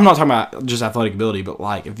 Oh, I'm not talking about just athletic ability, but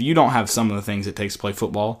like if you don't have some of the things it takes to play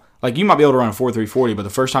football, like you might be able to run a 4.3 40, but the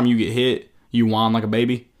first time you get hit, you whine like a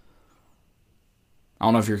baby. I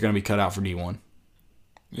don't know if you're going to be cut out for D1.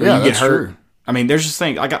 Yeah, you that's get hurt. true. I mean, there's just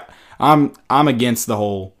things. I'm against the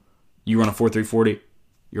whole you run a 4.3 40,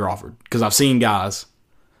 you're offered. Because I've seen guys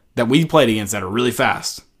that we played against that are really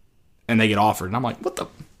fast, and they get offered. And I'm like, what the?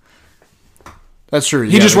 That's true.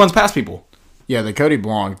 He just runs past people. Yeah, the Cody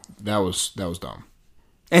Blanc, that was dumb.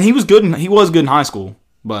 And he was good. He was good in high school,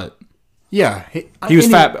 but yeah, he was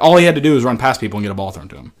fat. All he had to do was run past people and get a ball thrown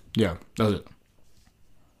to him. Yeah, that was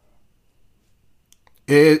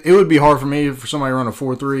it. It would be hard for me for somebody to run a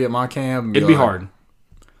 4.3 at my camp. It'd be hard.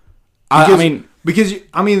 Because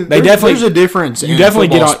there's a difference in definitely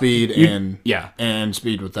football get on, speed and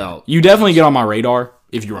speed without. You definitely get on my radar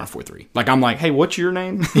if you run a 4.3. Like, I'm like, hey, what's your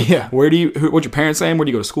name? Yeah. What's your parents' name? Where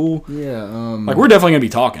do you go to school? Yeah. Like, we're definitely going to be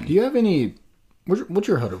talking. Do you have any... What's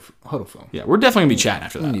your huddle phone? Yeah, we're definitely going to be chatting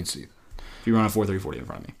after that. I need to see. If you run a 4.3 40 in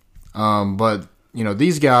front of me. But,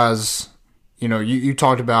 these guys, you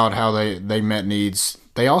talked about how they met needs.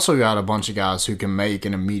 They also got a bunch of guys who can make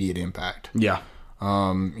an immediate impact. Yeah.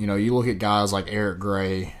 You look at guys like Eric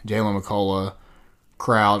Gray, Jalen McCullough,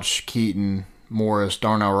 Crouch, Keaton, Morris,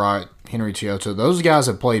 Darnell Wright, Henry Chioto. Those guys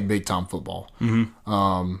have played big-time football.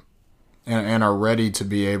 Mm-hmm. And are ready to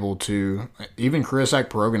be able to. Even Chris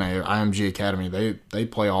Akperogene at IMG Academy, they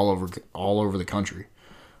play all over the country.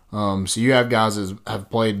 So you have guys that have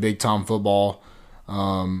played big-time football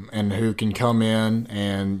and who can come in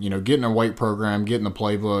and, get in a weight program, get in the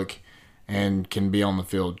playbook, and can be on the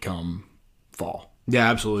field come fall. Yeah,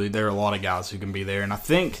 absolutely. There are a lot of guys who can be there, and I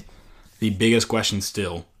think the biggest question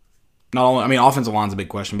still, not only, I mean, offensive line's a big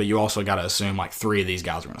question, but you also got to assume like 3 of these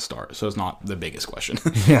guys are going to start, so it's not the biggest question.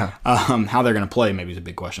 Yeah. How they're going to play maybe is a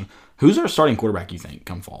big question. Who's our starting quarterback, you think,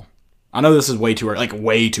 come fall? I know this is way too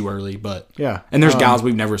early, but Yeah. and there's guys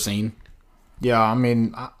we've never seen. Yeah, I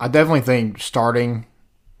mean, I definitely think starting,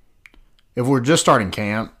 if we're just starting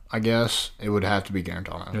camp, I guess, it would have to be It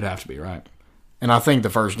Garantano. would have to be, right? And I think the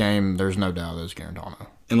first game, there's no doubt that it's Garantano.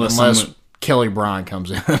 Unless someone- Kelly Bryant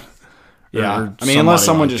comes in. Yeah, Or I mean, unless somebody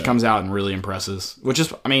someone like just that. comes out and really impresses, which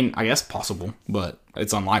is, I mean, I guess possible, but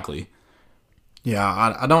it's unlikely.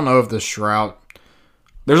 Yeah, I don't know if the Shroud.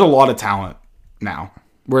 There's a lot of talent now,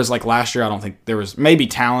 whereas like last year, I don't think there was maybe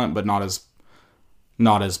talent, but not as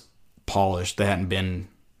polished. They hadn't been.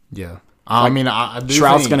 Yeah. I mean, I do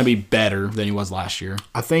Stroud's think, going to be better than he was last year.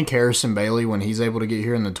 I think Harrison Bailey, when he's able to get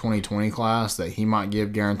here in the 2020 class, that he might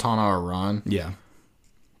give Garantano a run. Yeah,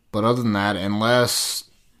 But other than that, unless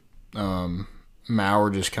Maurer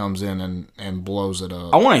just comes in and blows it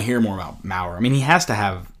up. I want to hear more about Maurer. I mean, he has to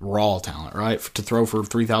have raw talent, right, to throw for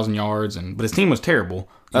 3,000 yards, but his team was terrible.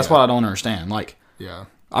 That's what I don't understand. Like, Yeah.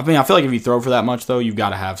 I mean, I feel like if you throw for that much, though, you've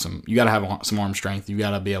got to have some arm strength. You've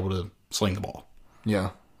got to be able to sling the ball.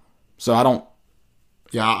 Yeah. So I don't.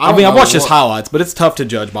 Yeah. I mean, I've watched his highlights, but it's tough to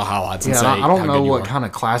judge by highlights and Yeah, say. I don't how know good you what are. kind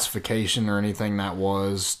of classification or anything that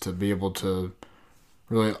was to be able to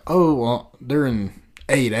really. Oh well, they're in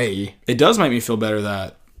 8A. It does make me feel better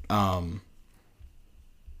that. I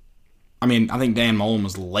mean, I think Dan Mullen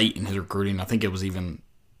was late in his recruiting. I think it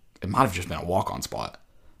might have just been a walk-on spot,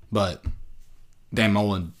 but Dan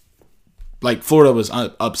Mullen, like Florida was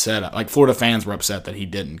upset. Like Florida fans were upset that he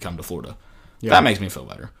didn't come to Florida. Yeah. That makes me feel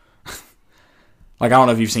better. Like I don't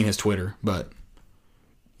know if you've seen his Twitter, but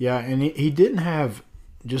Yeah, and he didn't have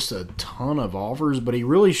just a ton of offers, but he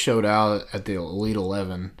really showed out at the Elite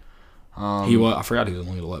 11. he was. I forgot he was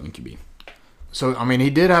only 11 QB. So I mean,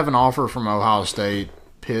 he did have an offer from Ohio State,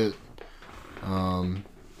 Pitt, I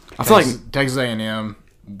feel like Texas A&M,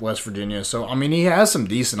 West Virginia. So I mean, he has some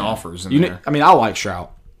decent offers in there. I mean, I like Stroud.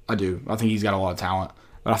 I do. I think he's got a lot of talent.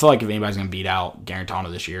 But I feel like if anybody's going to beat out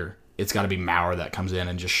Garantano this year, it's got to be Maurer that comes in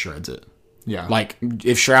and just shreds it. Yeah, Like,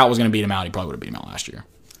 if Stroud was going to beat him out, he probably would have beat him out last year.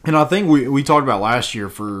 and I think we talked about last year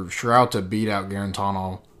for Shroud to beat out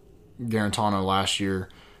Garantano last year,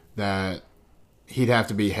 that he'd have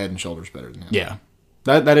to be head and shoulders better than him. Yeah.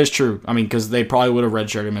 That is true. I mean, because they probably would have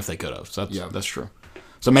redshirted him if they could have. So that's true.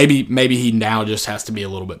 So maybe he now just has to be a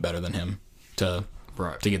little bit better than him to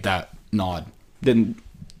get that nod.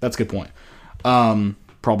 That's a good point.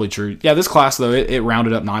 Probably true. Yeah, this class, though, it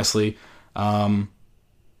rounded up nicely.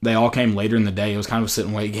 They all came later in the day. It was kind of a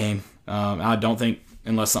sit-and-wait game. I don't think,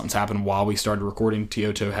 unless something's happened while we started recording,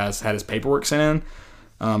 Tioto has had his paperwork sent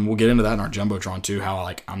in. We'll get into that in our Jumbotron, too,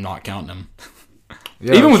 how I'm not counting him.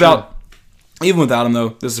 Yeah, Even without him, though,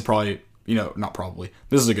 this is probably, not probably.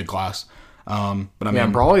 This is a good class. But I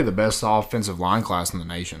mean, probably the best offensive line class in the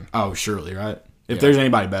nation. oh, surely, right? If there's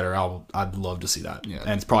anybody better, I'd love to see that. Yeah.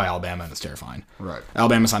 And it's probably Alabama, and it's terrifying. Right.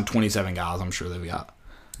 Alabama signed 27 guys. I'm sure they've got.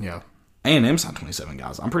 Yeah. A&M signed 27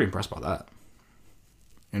 guys. I'm pretty impressed by that.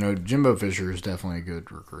 Jimbo Fisher is definitely a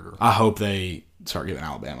good recruiter. I hope they start giving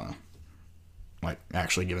Alabama,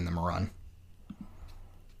 actually giving them a run.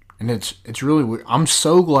 And it's really weird. I'm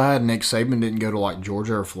so glad Nick Saban didn't go to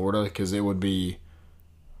Georgia or Florida, because it would be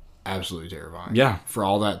absolutely terrifying. Yeah. For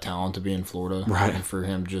all that talent to be in Florida. Right. And for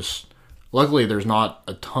him luckily there's not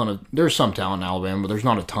a ton of, there's some talent in Alabama, but there's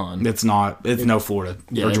not a ton. It's no Florida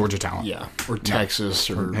or Georgia talent. Yeah. Or Texas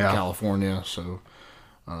or California. So,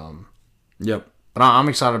 Yep. but I'm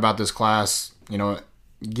excited about this class.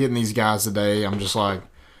 Getting these guys today, I'm just like,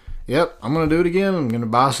 yep, I'm going to do it again. I'm going to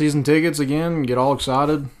buy season tickets again and get all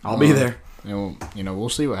excited. I'll be there. We'll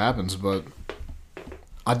see what happens, but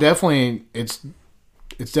it's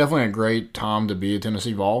definitely a great time to be a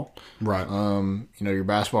Tennessee Vol. Right. Your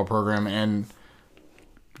basketball program, and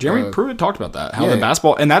Jeremy Pruitt talked about that. How the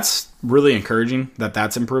basketball, and that's really encouraging that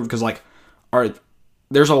that's improved, because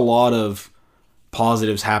there's a lot of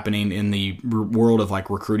positives happening in the world of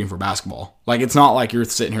recruiting for basketball. It's not like you're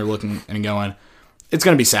sitting here looking and going, it's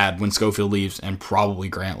going to be sad when Schofield leaves and probably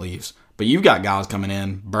Grant leaves. But you've got guys coming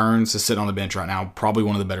in. Burns is sitting on the bench right now, probably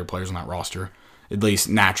one of the better players on that roster, at least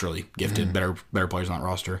naturally gifted, better players on that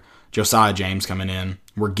roster. Josiah James coming in.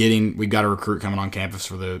 We've got a recruit coming on campus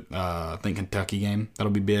for the I think Kentucky game.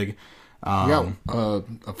 That'll be big. a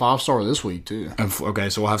 5-star this week too. Okay,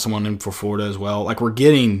 so we'll have someone in for Florida as well. We're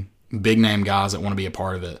getting big name guys that want to be a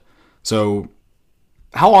part of it. So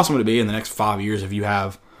how awesome would it be in the next 5 years if you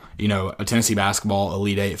have a Tennessee basketball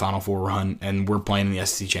Elite 8 Final Four run, and we're playing in the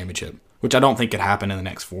SEC championship? which I don't think could happen in the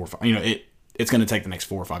next 4 or 5. It's going to take the next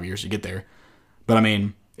 4 or 5 years to get there. But I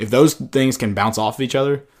mean, if those things can bounce off of each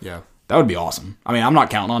other, Yeah. that would be awesome. I mean, I'm not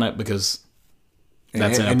counting on it because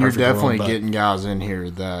that's in a And you're perfect definitely world, but- getting guys in here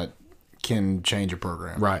that can change a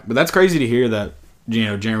program. right. But that's crazy to hear that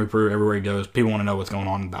Jeremy Pruitt, everywhere he goes, people want to know what's going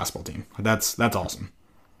on in the basketball team. That's awesome.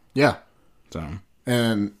 Yeah. So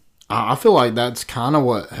And I feel like that's kind of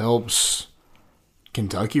what helps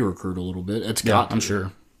Kentucky recruit a little bit. It's got I'm to.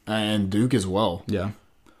 sure. And Duke as well. Yeah.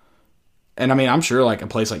 And I mean, I'm sure like a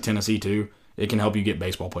place like Tennessee too, it can help you get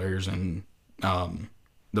baseball players and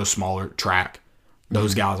those smaller track,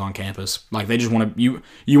 those guys on campus. Like they just want to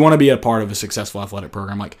you want to be a part of a successful athletic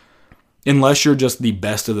program. Like unless you're just the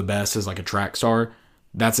best of the best as like a track star,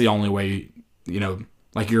 that's the only way,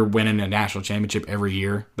 like you're winning a national championship every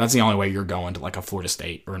year. That's the only way you're going to like a Florida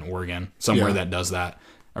State or an Oregon, somewhere that does that,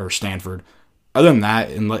 or Stanford. Other than that,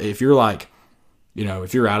 and if you're like,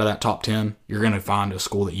 if you're out of that top 10, you're going to find a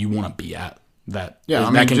school that you want to be at that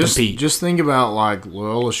can compete. Just think about like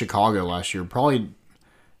Loyola Chicago last year. Probably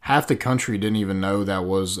half the country didn't even know that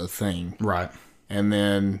was a thing. Right. And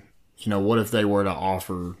then, what if they were to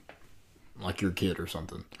offer like your kid or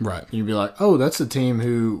something? Right. You'd be like, oh, that's the team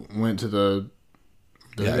who went to the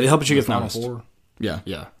it helps you get Final noticed. Four. Yeah.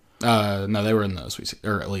 Yeah. No, they were in the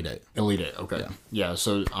Elite Eight. Elite Eight, okay. Yeah,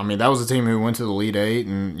 so, I mean, that was the team who went to the Elite Eight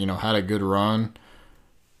and, had a good run.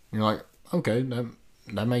 You're like, okay,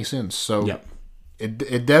 that makes sense. So, Yep.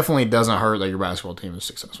 it definitely doesn't hurt that your basketball team is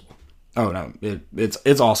successful. Oh, no.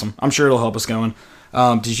 It's awesome. I'm sure it'll help us going.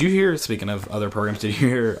 Did you hear, speaking of other programs, did you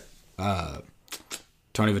hear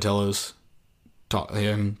Tony Vitello's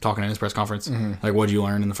talking in his press conference? Mm-hmm. Like, what did you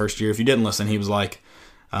learn in the first year? If you didn't listen, he was like,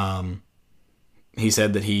 he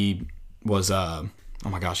said that he was, oh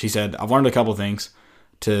my gosh, he said, I've learned a couple things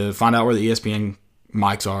to find out where the ESPN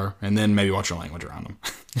mics are and then maybe watch your language around them.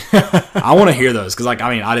 I want to hear those because,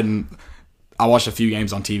 I watched a few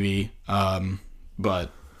games on TV,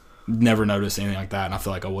 but never noticed anything like that, and I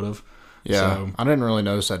feel like I would have. Yeah, So, I didn't really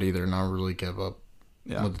notice that either, and I really kept up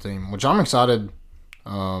yeah. with the team, which I'm excited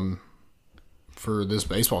for this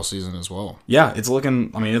baseball season as well. Yeah, it's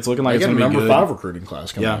looking like it's I going got to a be number good. 5 recruiting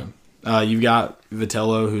class coming in. You've got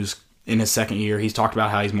Vitello, who's in his second year. He's talked about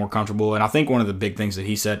how he's more comfortable, and I think one of the big things that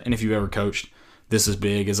he said, and if you've ever coached, this is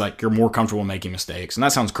big, is like you're more comfortable making mistakes. And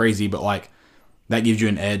that sounds crazy, but like that gives you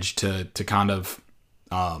an edge to kind of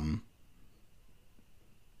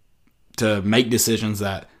to make decisions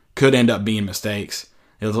that could end up being mistakes.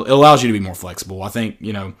 It allows you to be more flexible. I think,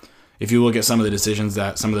 if you look at some of the decisions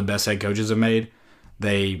that some of the best head coaches have made,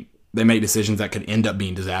 they make decisions that could end up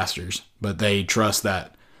being disasters, but they trust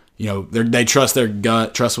that, they trust their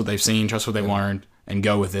gut, trust what they've seen, trust what they've learned, and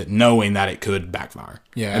go with it, knowing that it could backfire.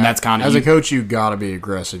 Yeah, and that's kind of as a coach, you got to be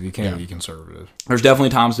aggressive. You can't be conservative. There's definitely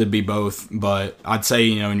times to be both, but I'd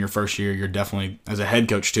say in your first year, you're definitely as a head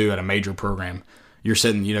coach too at a major program. You're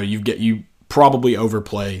sitting, you probably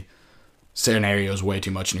overplay scenarios way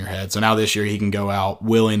too much in your head. So now this year he can go out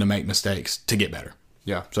willing to make mistakes to get better.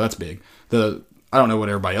 Yeah. So that's big. I don't know what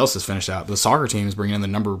everybody else has finished out. The soccer team is bringing in the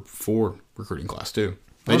number 4 recruiting class too.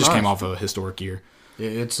 They just came off a historic year.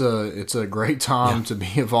 It's a great time to be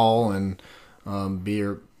involved and be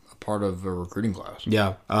a part of a recruiting class.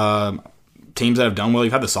 Yeah. Teams that have done well,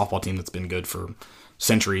 you've had the softball team that's been good for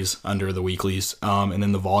centuries under the Weeklies, and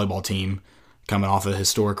then the volleyball team coming off a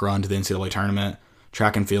historic run to the NCAA tournament.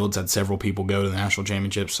 Track and field's had several people go to the national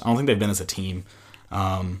championships. I don't think they've been as a team,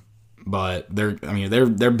 but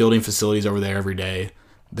they're building facilities over there every day.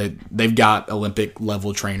 They've got Olympic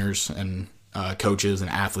level trainers and coaches and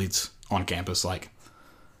athletes on campus. Like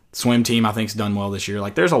swim team, I think's done well this year.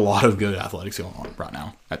 Like there's a lot of good athletics going on right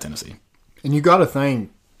now at Tennessee. And you got to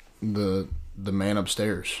thank the man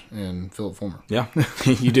upstairs and Philip Fulmer. Yeah,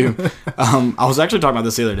 you do. I was actually talking about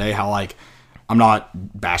this the other day, how like I'm not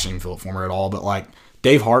bashing Philip Fulmer at all, but like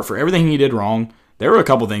Dave Hart, for everything he did wrong, there were a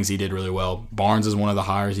couple things he did really well. Barnes is one of the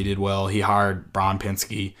hires he did well. He hired Brian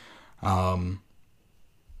Penske, and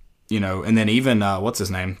then even what's his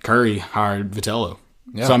name, Curry hired Vitello.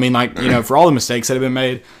 Yeah. So I mean, like for all the mistakes that have been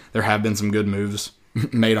made, there have been some good moves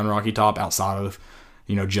made on Rocky Top outside of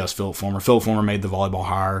just Philip Fulmer. Philip Fulmer made the volleyball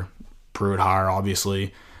hire, Pruitt hire,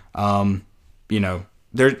 obviously. He's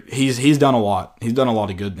done a lot. He's done a lot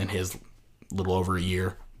of good in his little over a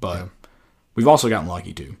year, but we've also gotten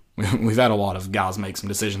lucky too. We've had a lot of guys make some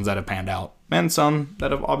decisions that have panned out, and some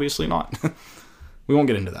that have obviously not. We won't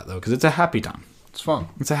get into that though, because it's a happy time. It's fun.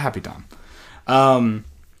 It's a happy time.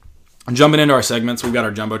 Jumping into our segments, we've got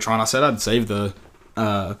our Jumbotron. I said I'd save the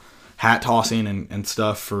hat tossing and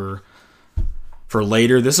stuff for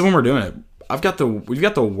later. This is when we're doing it. We've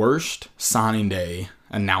got the worst signing day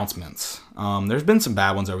announcements. There's been some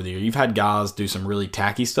bad ones over the year. You've had guys do some really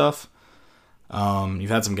tacky stuff. You've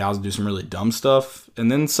had some guys do some really dumb stuff.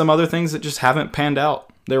 And then some other things that just haven't panned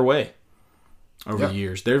out their way over the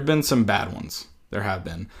years. There have been some bad ones. There have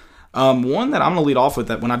been. One that I'm going to lead off with,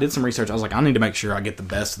 that when I did some research, I was like, I need to make sure I get the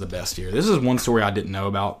best of the best here. This is one story I didn't know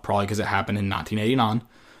about, probably because it happened in 1989.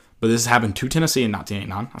 But this happened to Tennessee in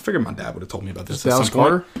 1989. I figured my dad would have told me about this. Dallas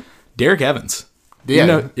Carter? Derek Evans.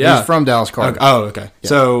 Yeah, he's from Dallas Carter. Okay. Yeah.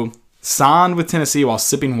 So, signed with Tennessee while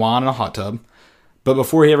sipping wine in a hot tub. But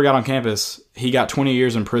before he ever got on campus, he got 20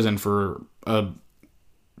 years in prison for a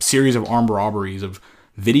series of armed robberies of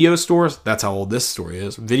video stores. That's how old this story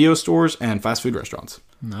is. Video stores and fast food restaurants.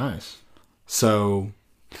 Nice. So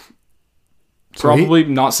probably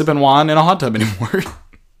not sipping wine in a hot tub anymore.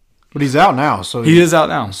 But he's out now. So he is out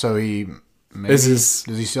now. So he... Maybe, does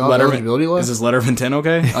he still have eligibility left? Is his letter of intent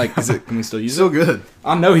okay? Like, can we still use still it? Still good.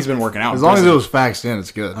 I know he's been working out. As long as it was faxed in,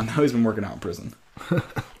 it's good. I know he's been working out in prison.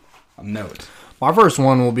 I know it. My first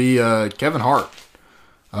one will be Kevin Hart.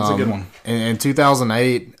 That's a good one. In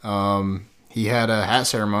 2008, he had a hat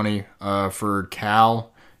ceremony for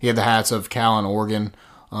Cal. He had the hats of Cal and Oregon.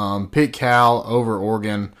 Picked Cal over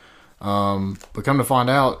Oregon. But come to find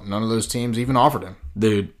out, none of those teams even offered him.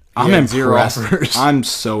 Dude, I'm impressed. I'm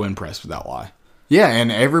so impressed with that lie. Yeah,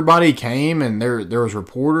 and everybody came, and there was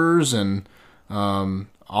reporters and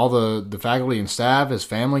all the faculty and staff. His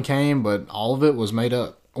family came, but all of it was made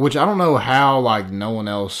up. Which I don't know how no one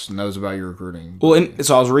else knows about your recruiting. Well,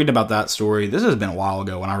 so I was reading about that story. This has been a while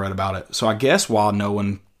ago when I read about it. So I guess while no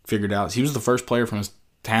one figured out, he was the first player from his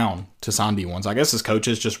town to sign D1s. I guess his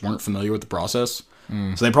coaches just weren't familiar with the process.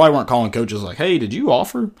 So they probably weren't calling coaches like, "Hey, did you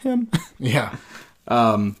offer him?" Yeah.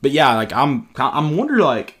 But yeah, I'm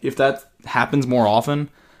wondering if that happens more often,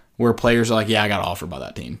 where players are like, "Yeah, I got offered by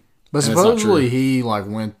that team." But supposedly he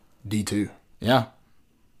went D2. Yeah.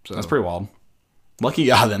 So that's pretty wild. Lucky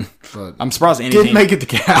guy then. But I'm surprised any didn't team make it to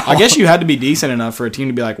Cal. I guess you had to be decent enough for a team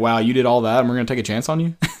to be like, "Wow, you did all that, and we're going to take a chance on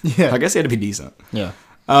you." Yeah. I guess he had to be decent. Yeah.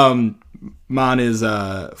 Mine is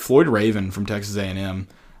Floyd Raven from Texas A&M.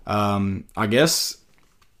 I guess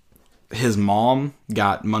his mom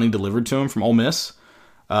got money delivered to him from Ole Miss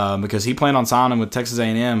because he planned on signing with Texas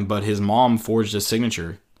A&M, but his mom forged his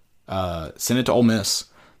signature, sent it to Ole Miss.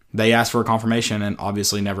 They asked for a confirmation and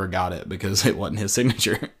obviously never got it because it wasn't his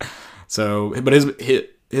signature. So, but he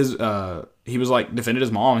was defended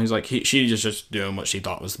his mom. He's like, she just doing what she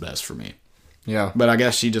thought was best for me. Yeah. But I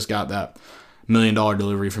guess she just got that $1 million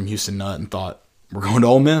delivery from Houston Nutt and thought, we're going to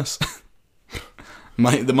Ole Miss.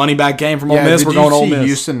 The money back came from Ole Miss. We're going to Ole Miss.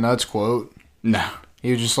 Houston Nutt's quote? No.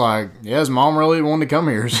 He was just like, yeah, his mom really wanted to come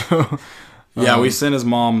here. So yeah, we sent his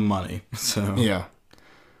mom money. So yeah.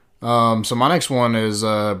 So my next one is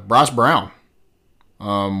Bryce Brown.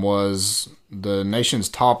 Was the nation's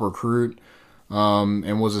top recruit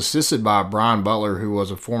and was assisted by Brian Butler, who was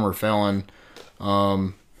a former felon.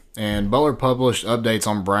 And Butler published updates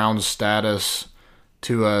on Brown's status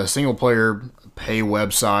to a single-player pay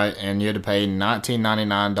website, and you had to pay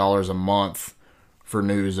 $19.99 a month for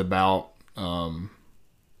news about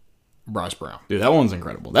Bryce Brown. Dude, that one's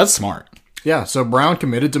incredible. That's smart. Yeah, so Brown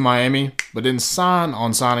committed to Miami, but didn't sign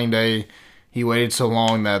on signing day. He waited so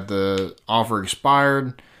long that the offer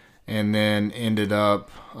expired and then ended up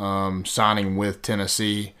signing with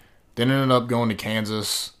Tennessee. Then ended up going to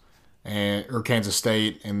Kansas or Kansas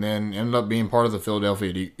State, and then ended up being part of the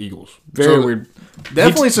Philadelphia Eagles. Very weird.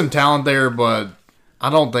 Definitely some talent there, but I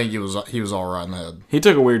don't think he was all right in the head. He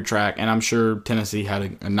took a weird track, and I'm sure Tennessee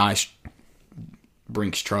had a nice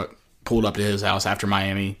Brinks truck pulled up to his house after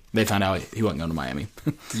Miami. They found out he wasn't going to Miami.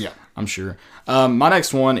 Yeah. I'm sure. My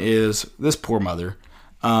next one is this poor mother.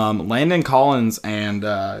 Landon Collins and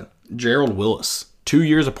Gerald Willis, 2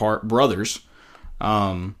 years apart, brothers.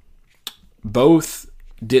 Both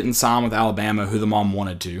didn't sign with Alabama, who the mom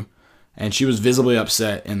wanted to, and she was visibly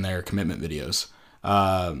upset in their commitment videos.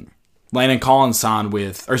 Landon Collins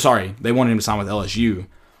they wanted him to sign with LSU.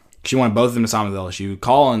 She wanted both of them to sign with LSU.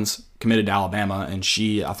 Collins committed to Alabama, and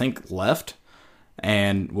she, I think, left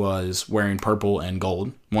and was wearing purple and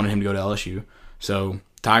gold, wanted him to go to LSU. So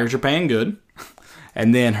Tigers are paying good.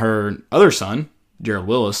 And then her other son, Gerald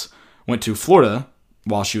Willis, went to Florida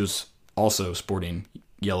while she was also sporting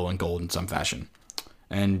yellow and gold in some fashion.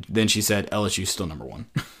 And then she said LSU's still number one.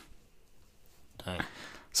 Dang.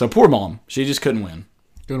 So poor mom. She just couldn't win.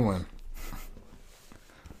 Couldn't win.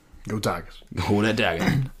 Go Tigers. Go that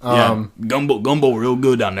Tiger. Yeah, gumbo real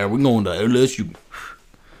good down there. We're going to LSU.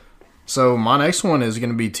 So my next one is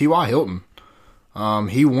going to be T.Y. Hilton.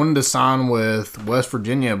 He wanted to sign with West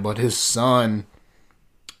Virginia, but his son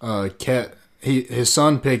his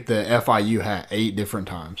son picked the FIU hat 8 different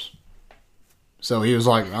times. So he was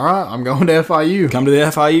like, all right, I'm going to FIU. Come to the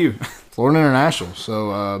FIU. Florida International.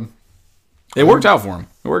 So It worked out for him.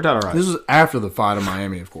 It worked out all right. this was after the fight in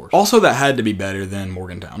Miami, of course. Also, that had to be better than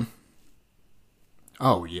Morgantown.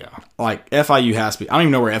 Oh, yeah. Like, FIU has to be. I don't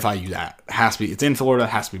even know where FIU's at. Has to be. It's in Florida.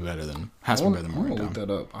 Has to be better than I'm going to Morgantown. look that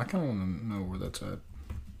up. I kind of want to know where that's at.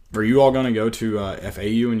 Are you all going to go to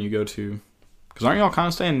FAU and you go to... Because aren't y'all kind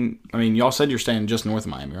of staying... I mean, y'all said you're staying just north of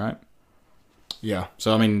Miami, right? Yeah.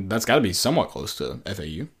 So, I mean, that's got to be somewhat close to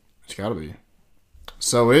FAU. It's got to be.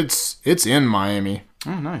 So it's in Miami.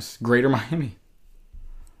 Oh, nice. Greater Miami.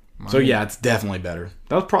 So, yeah, it's definitely better.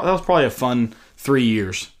 That was probably a fun 3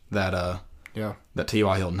 years that Yeah. that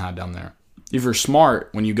T.Y. Hilton had down there. If you're smart,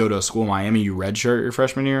 when you go to a school in Miami, you redshirt your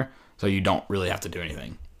freshman year, so you don't really have to do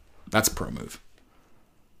anything. That's a pro move.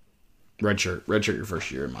 Redshirt your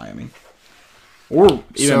first year in Miami. Or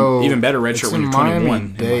even better, redshirt when you're 21.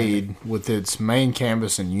 Miami-Dade with its main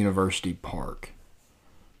campus in University Park.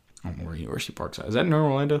 I don't know where University Park's at. Is that in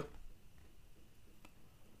Orlando?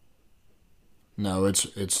 No,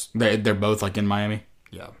 it's They're both like in Miami?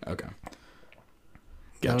 yeah. Okay.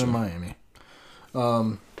 Down Gotcha. in Miami.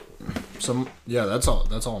 Yeah, that's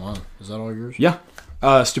all mine. Is that all yours? Yeah.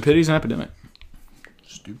 Stupidity's an epidemic.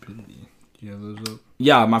 Stupidity. Do you have those up?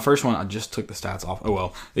 Yeah, my first one, I just took the stats off. Oh,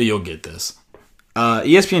 well, you'll get this.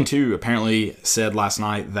 ESPN2 apparently said last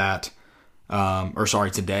night that,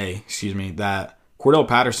 today, that Cordell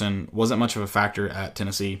Patterson wasn't much of a factor at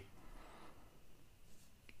Tennessee.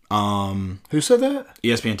 Who said that?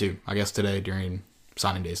 ESPN2, I guess today during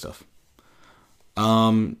signing day stuff.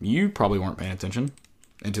 You probably weren't paying attention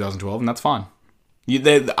in 2012, and that's fine.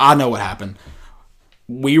 I know what happened.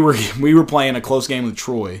 We were playing a close game with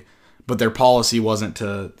Troy, but their policy wasn't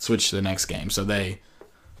to switch to the next game, so their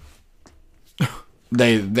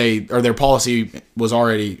policy was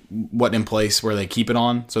already wasn't in place where they keep it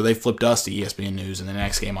on, so they flipped us to ESPN News, and the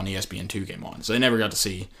next game on ESPN2 came on, so they never got to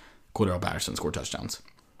see Cordell Patterson score touchdowns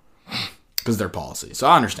because of their policy. So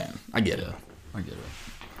I understand. I get it.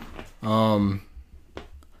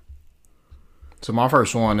 So my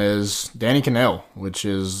first one is Danny Cannell,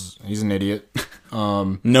 he's an idiot.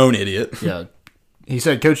 Known idiot. Yeah. He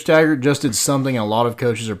said Coach Taggart just did something a lot of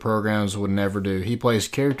coaches or programs would never do. He plays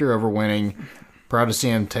character over winning. Proud to see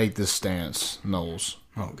him take this stance. Knowles.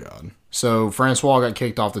 Oh, God. So Francois got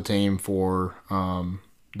kicked off the team for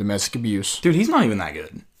domestic abuse. Dude, he's not even that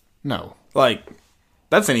good. No. Like,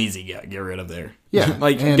 that's an easy get rid of there. Yeah.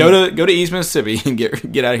 Like, and go to East Mississippi and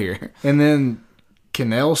get out of here. And then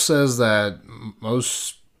Cannell says that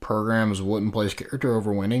most programs wouldn't place character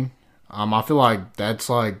over winning. I feel like that's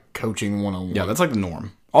like coaching 101. Yeah, that's like the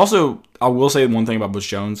norm. Also, I will say one thing about Butch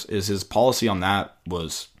Jones is his policy on that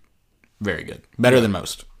was very good. Better than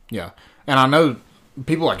most. Yeah. And I know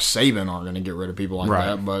people like Saban aren't going to get rid of people like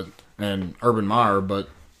Right. that, and Urban Meyer, but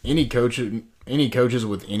any coaches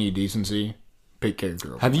with any decency pick character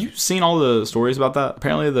over. Have you seen all the stories about that?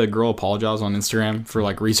 Apparently the girl apologized on Instagram for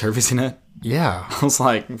like resurfacing it. Yeah. I was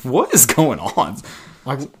like, what is going on?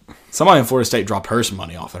 Like, Somebody in Florida State dropped her some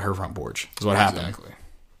money off at her front porch. Is what happened. exactly.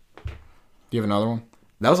 Do you have another one?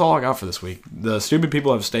 That was all I got for this week. The stupid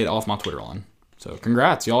people have stayed off my Twitter line. So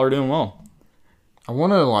congrats, y'all are doing well. I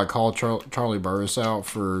want to call Charlie Burris out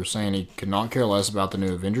for saying he could not care less about the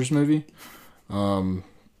new Avengers movie.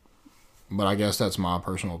 But I guess that's my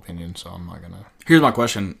personal opinion, so I'm not going to. Here's my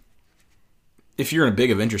question. If you're a big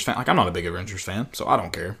Avengers fan, like I'm not a big Avengers fan, so I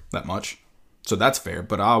don't care that much. So that's fair,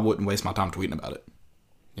 but I wouldn't waste my time tweeting about it.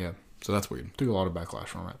 Yeah. So that's weird. Took a lot of backlash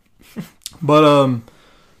from it. But,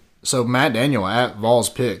 so Matt Daniel at Vols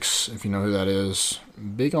Picks, if you know who that is,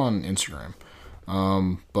 big on Instagram.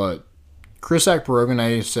 But Chris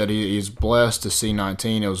Akperogene said he's blessed to see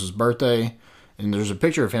 19. It was his birthday, and there's a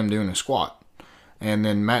picture of him doing a squat. And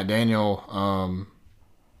then Matt Daniel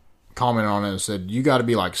commented on it and said, "You got to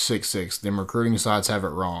be like 6'6". Them recruiting sites have it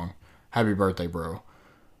wrong. Happy birthday, bro."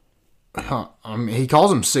 I mean, he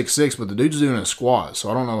calls him 6'6", but the dude's doing a squat,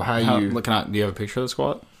 so I don't know how you. Do you have a picture of the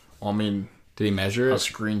squat? I mean, Did he measure a it?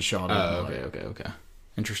 screenshot of it. Okay.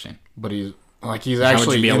 Interesting. But he's would you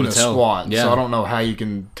actually be able in to the tell? squat, Yeah. so I don't know how you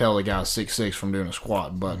can tell a guy's 6'6" from doing a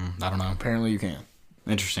squat, but I don't know. apparently you can.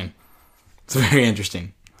 Interesting. It's very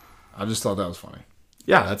interesting. I just thought that was funny.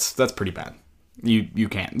 Yeah, that's pretty bad. You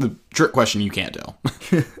can't. The trick question, you can't tell.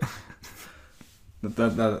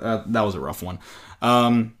 that was a rough one.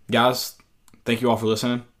 Guys, thank you all for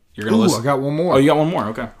listening. You're gonna listen. I got one more. Oh, you got one more.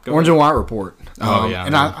 Okay. Go Orange ahead. and White Report. Oh, yeah.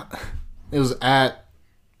 And it was at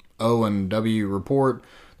O&W Report.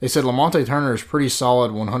 They said Lamonte Turner is pretty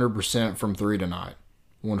solid 100% from 3 tonight.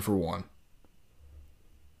 1 for 1.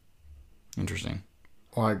 Interesting.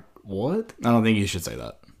 Like, what? I don't think you should say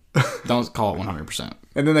that. Don't call it 100%.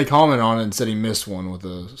 And then they commented on it and said he missed one with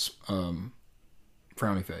a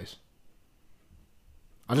frowny face.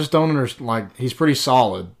 I just don't understand. Like, he's pretty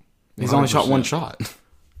solid. He's only shot 100%. one shot.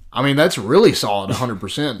 I mean, that's really solid,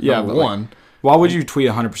 100%. Yeah, number but one. Why would you tweet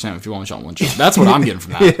 100% if you only shot one shot? That's what I'm getting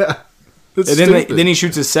from that. Yeah. That's And stupid. then he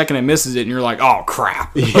shoots his second and misses it, and you're like, oh,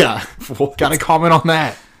 crap. Yeah. Gotta comment on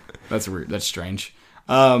that. That's weird. That's strange.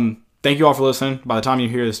 Thank you all for listening. By the time you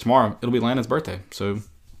hear this tomorrow, it'll be Landon's birthday. So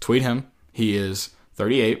tweet him. He is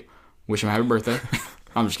 38. Wish him a happy birthday.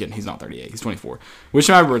 I'm just kidding. He's not 38. He's 24. Wish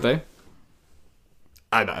him a happy birthday.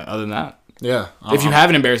 Other than that, Yeah. if you have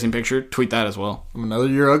an embarrassing picture, tweet that as well. I'm another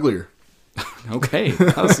year uglier. Okay.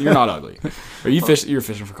 You're not ugly. You're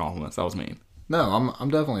fishing for compliments. That was mean. No, I'm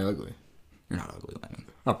definitely ugly. You're not ugly, Landon.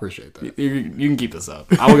 I appreciate that. You can keep this up.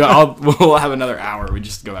 We'll have another hour. We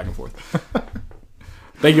just go back and forth.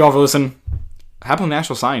 Thank you all for listening. Happy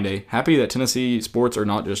National Signing Day. Happy that Tennessee sports are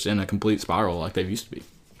not just in a complete spiral like they used to be.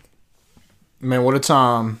 Man, what a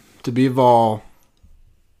time to be Vol.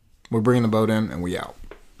 We're bringing the boat in, and we out.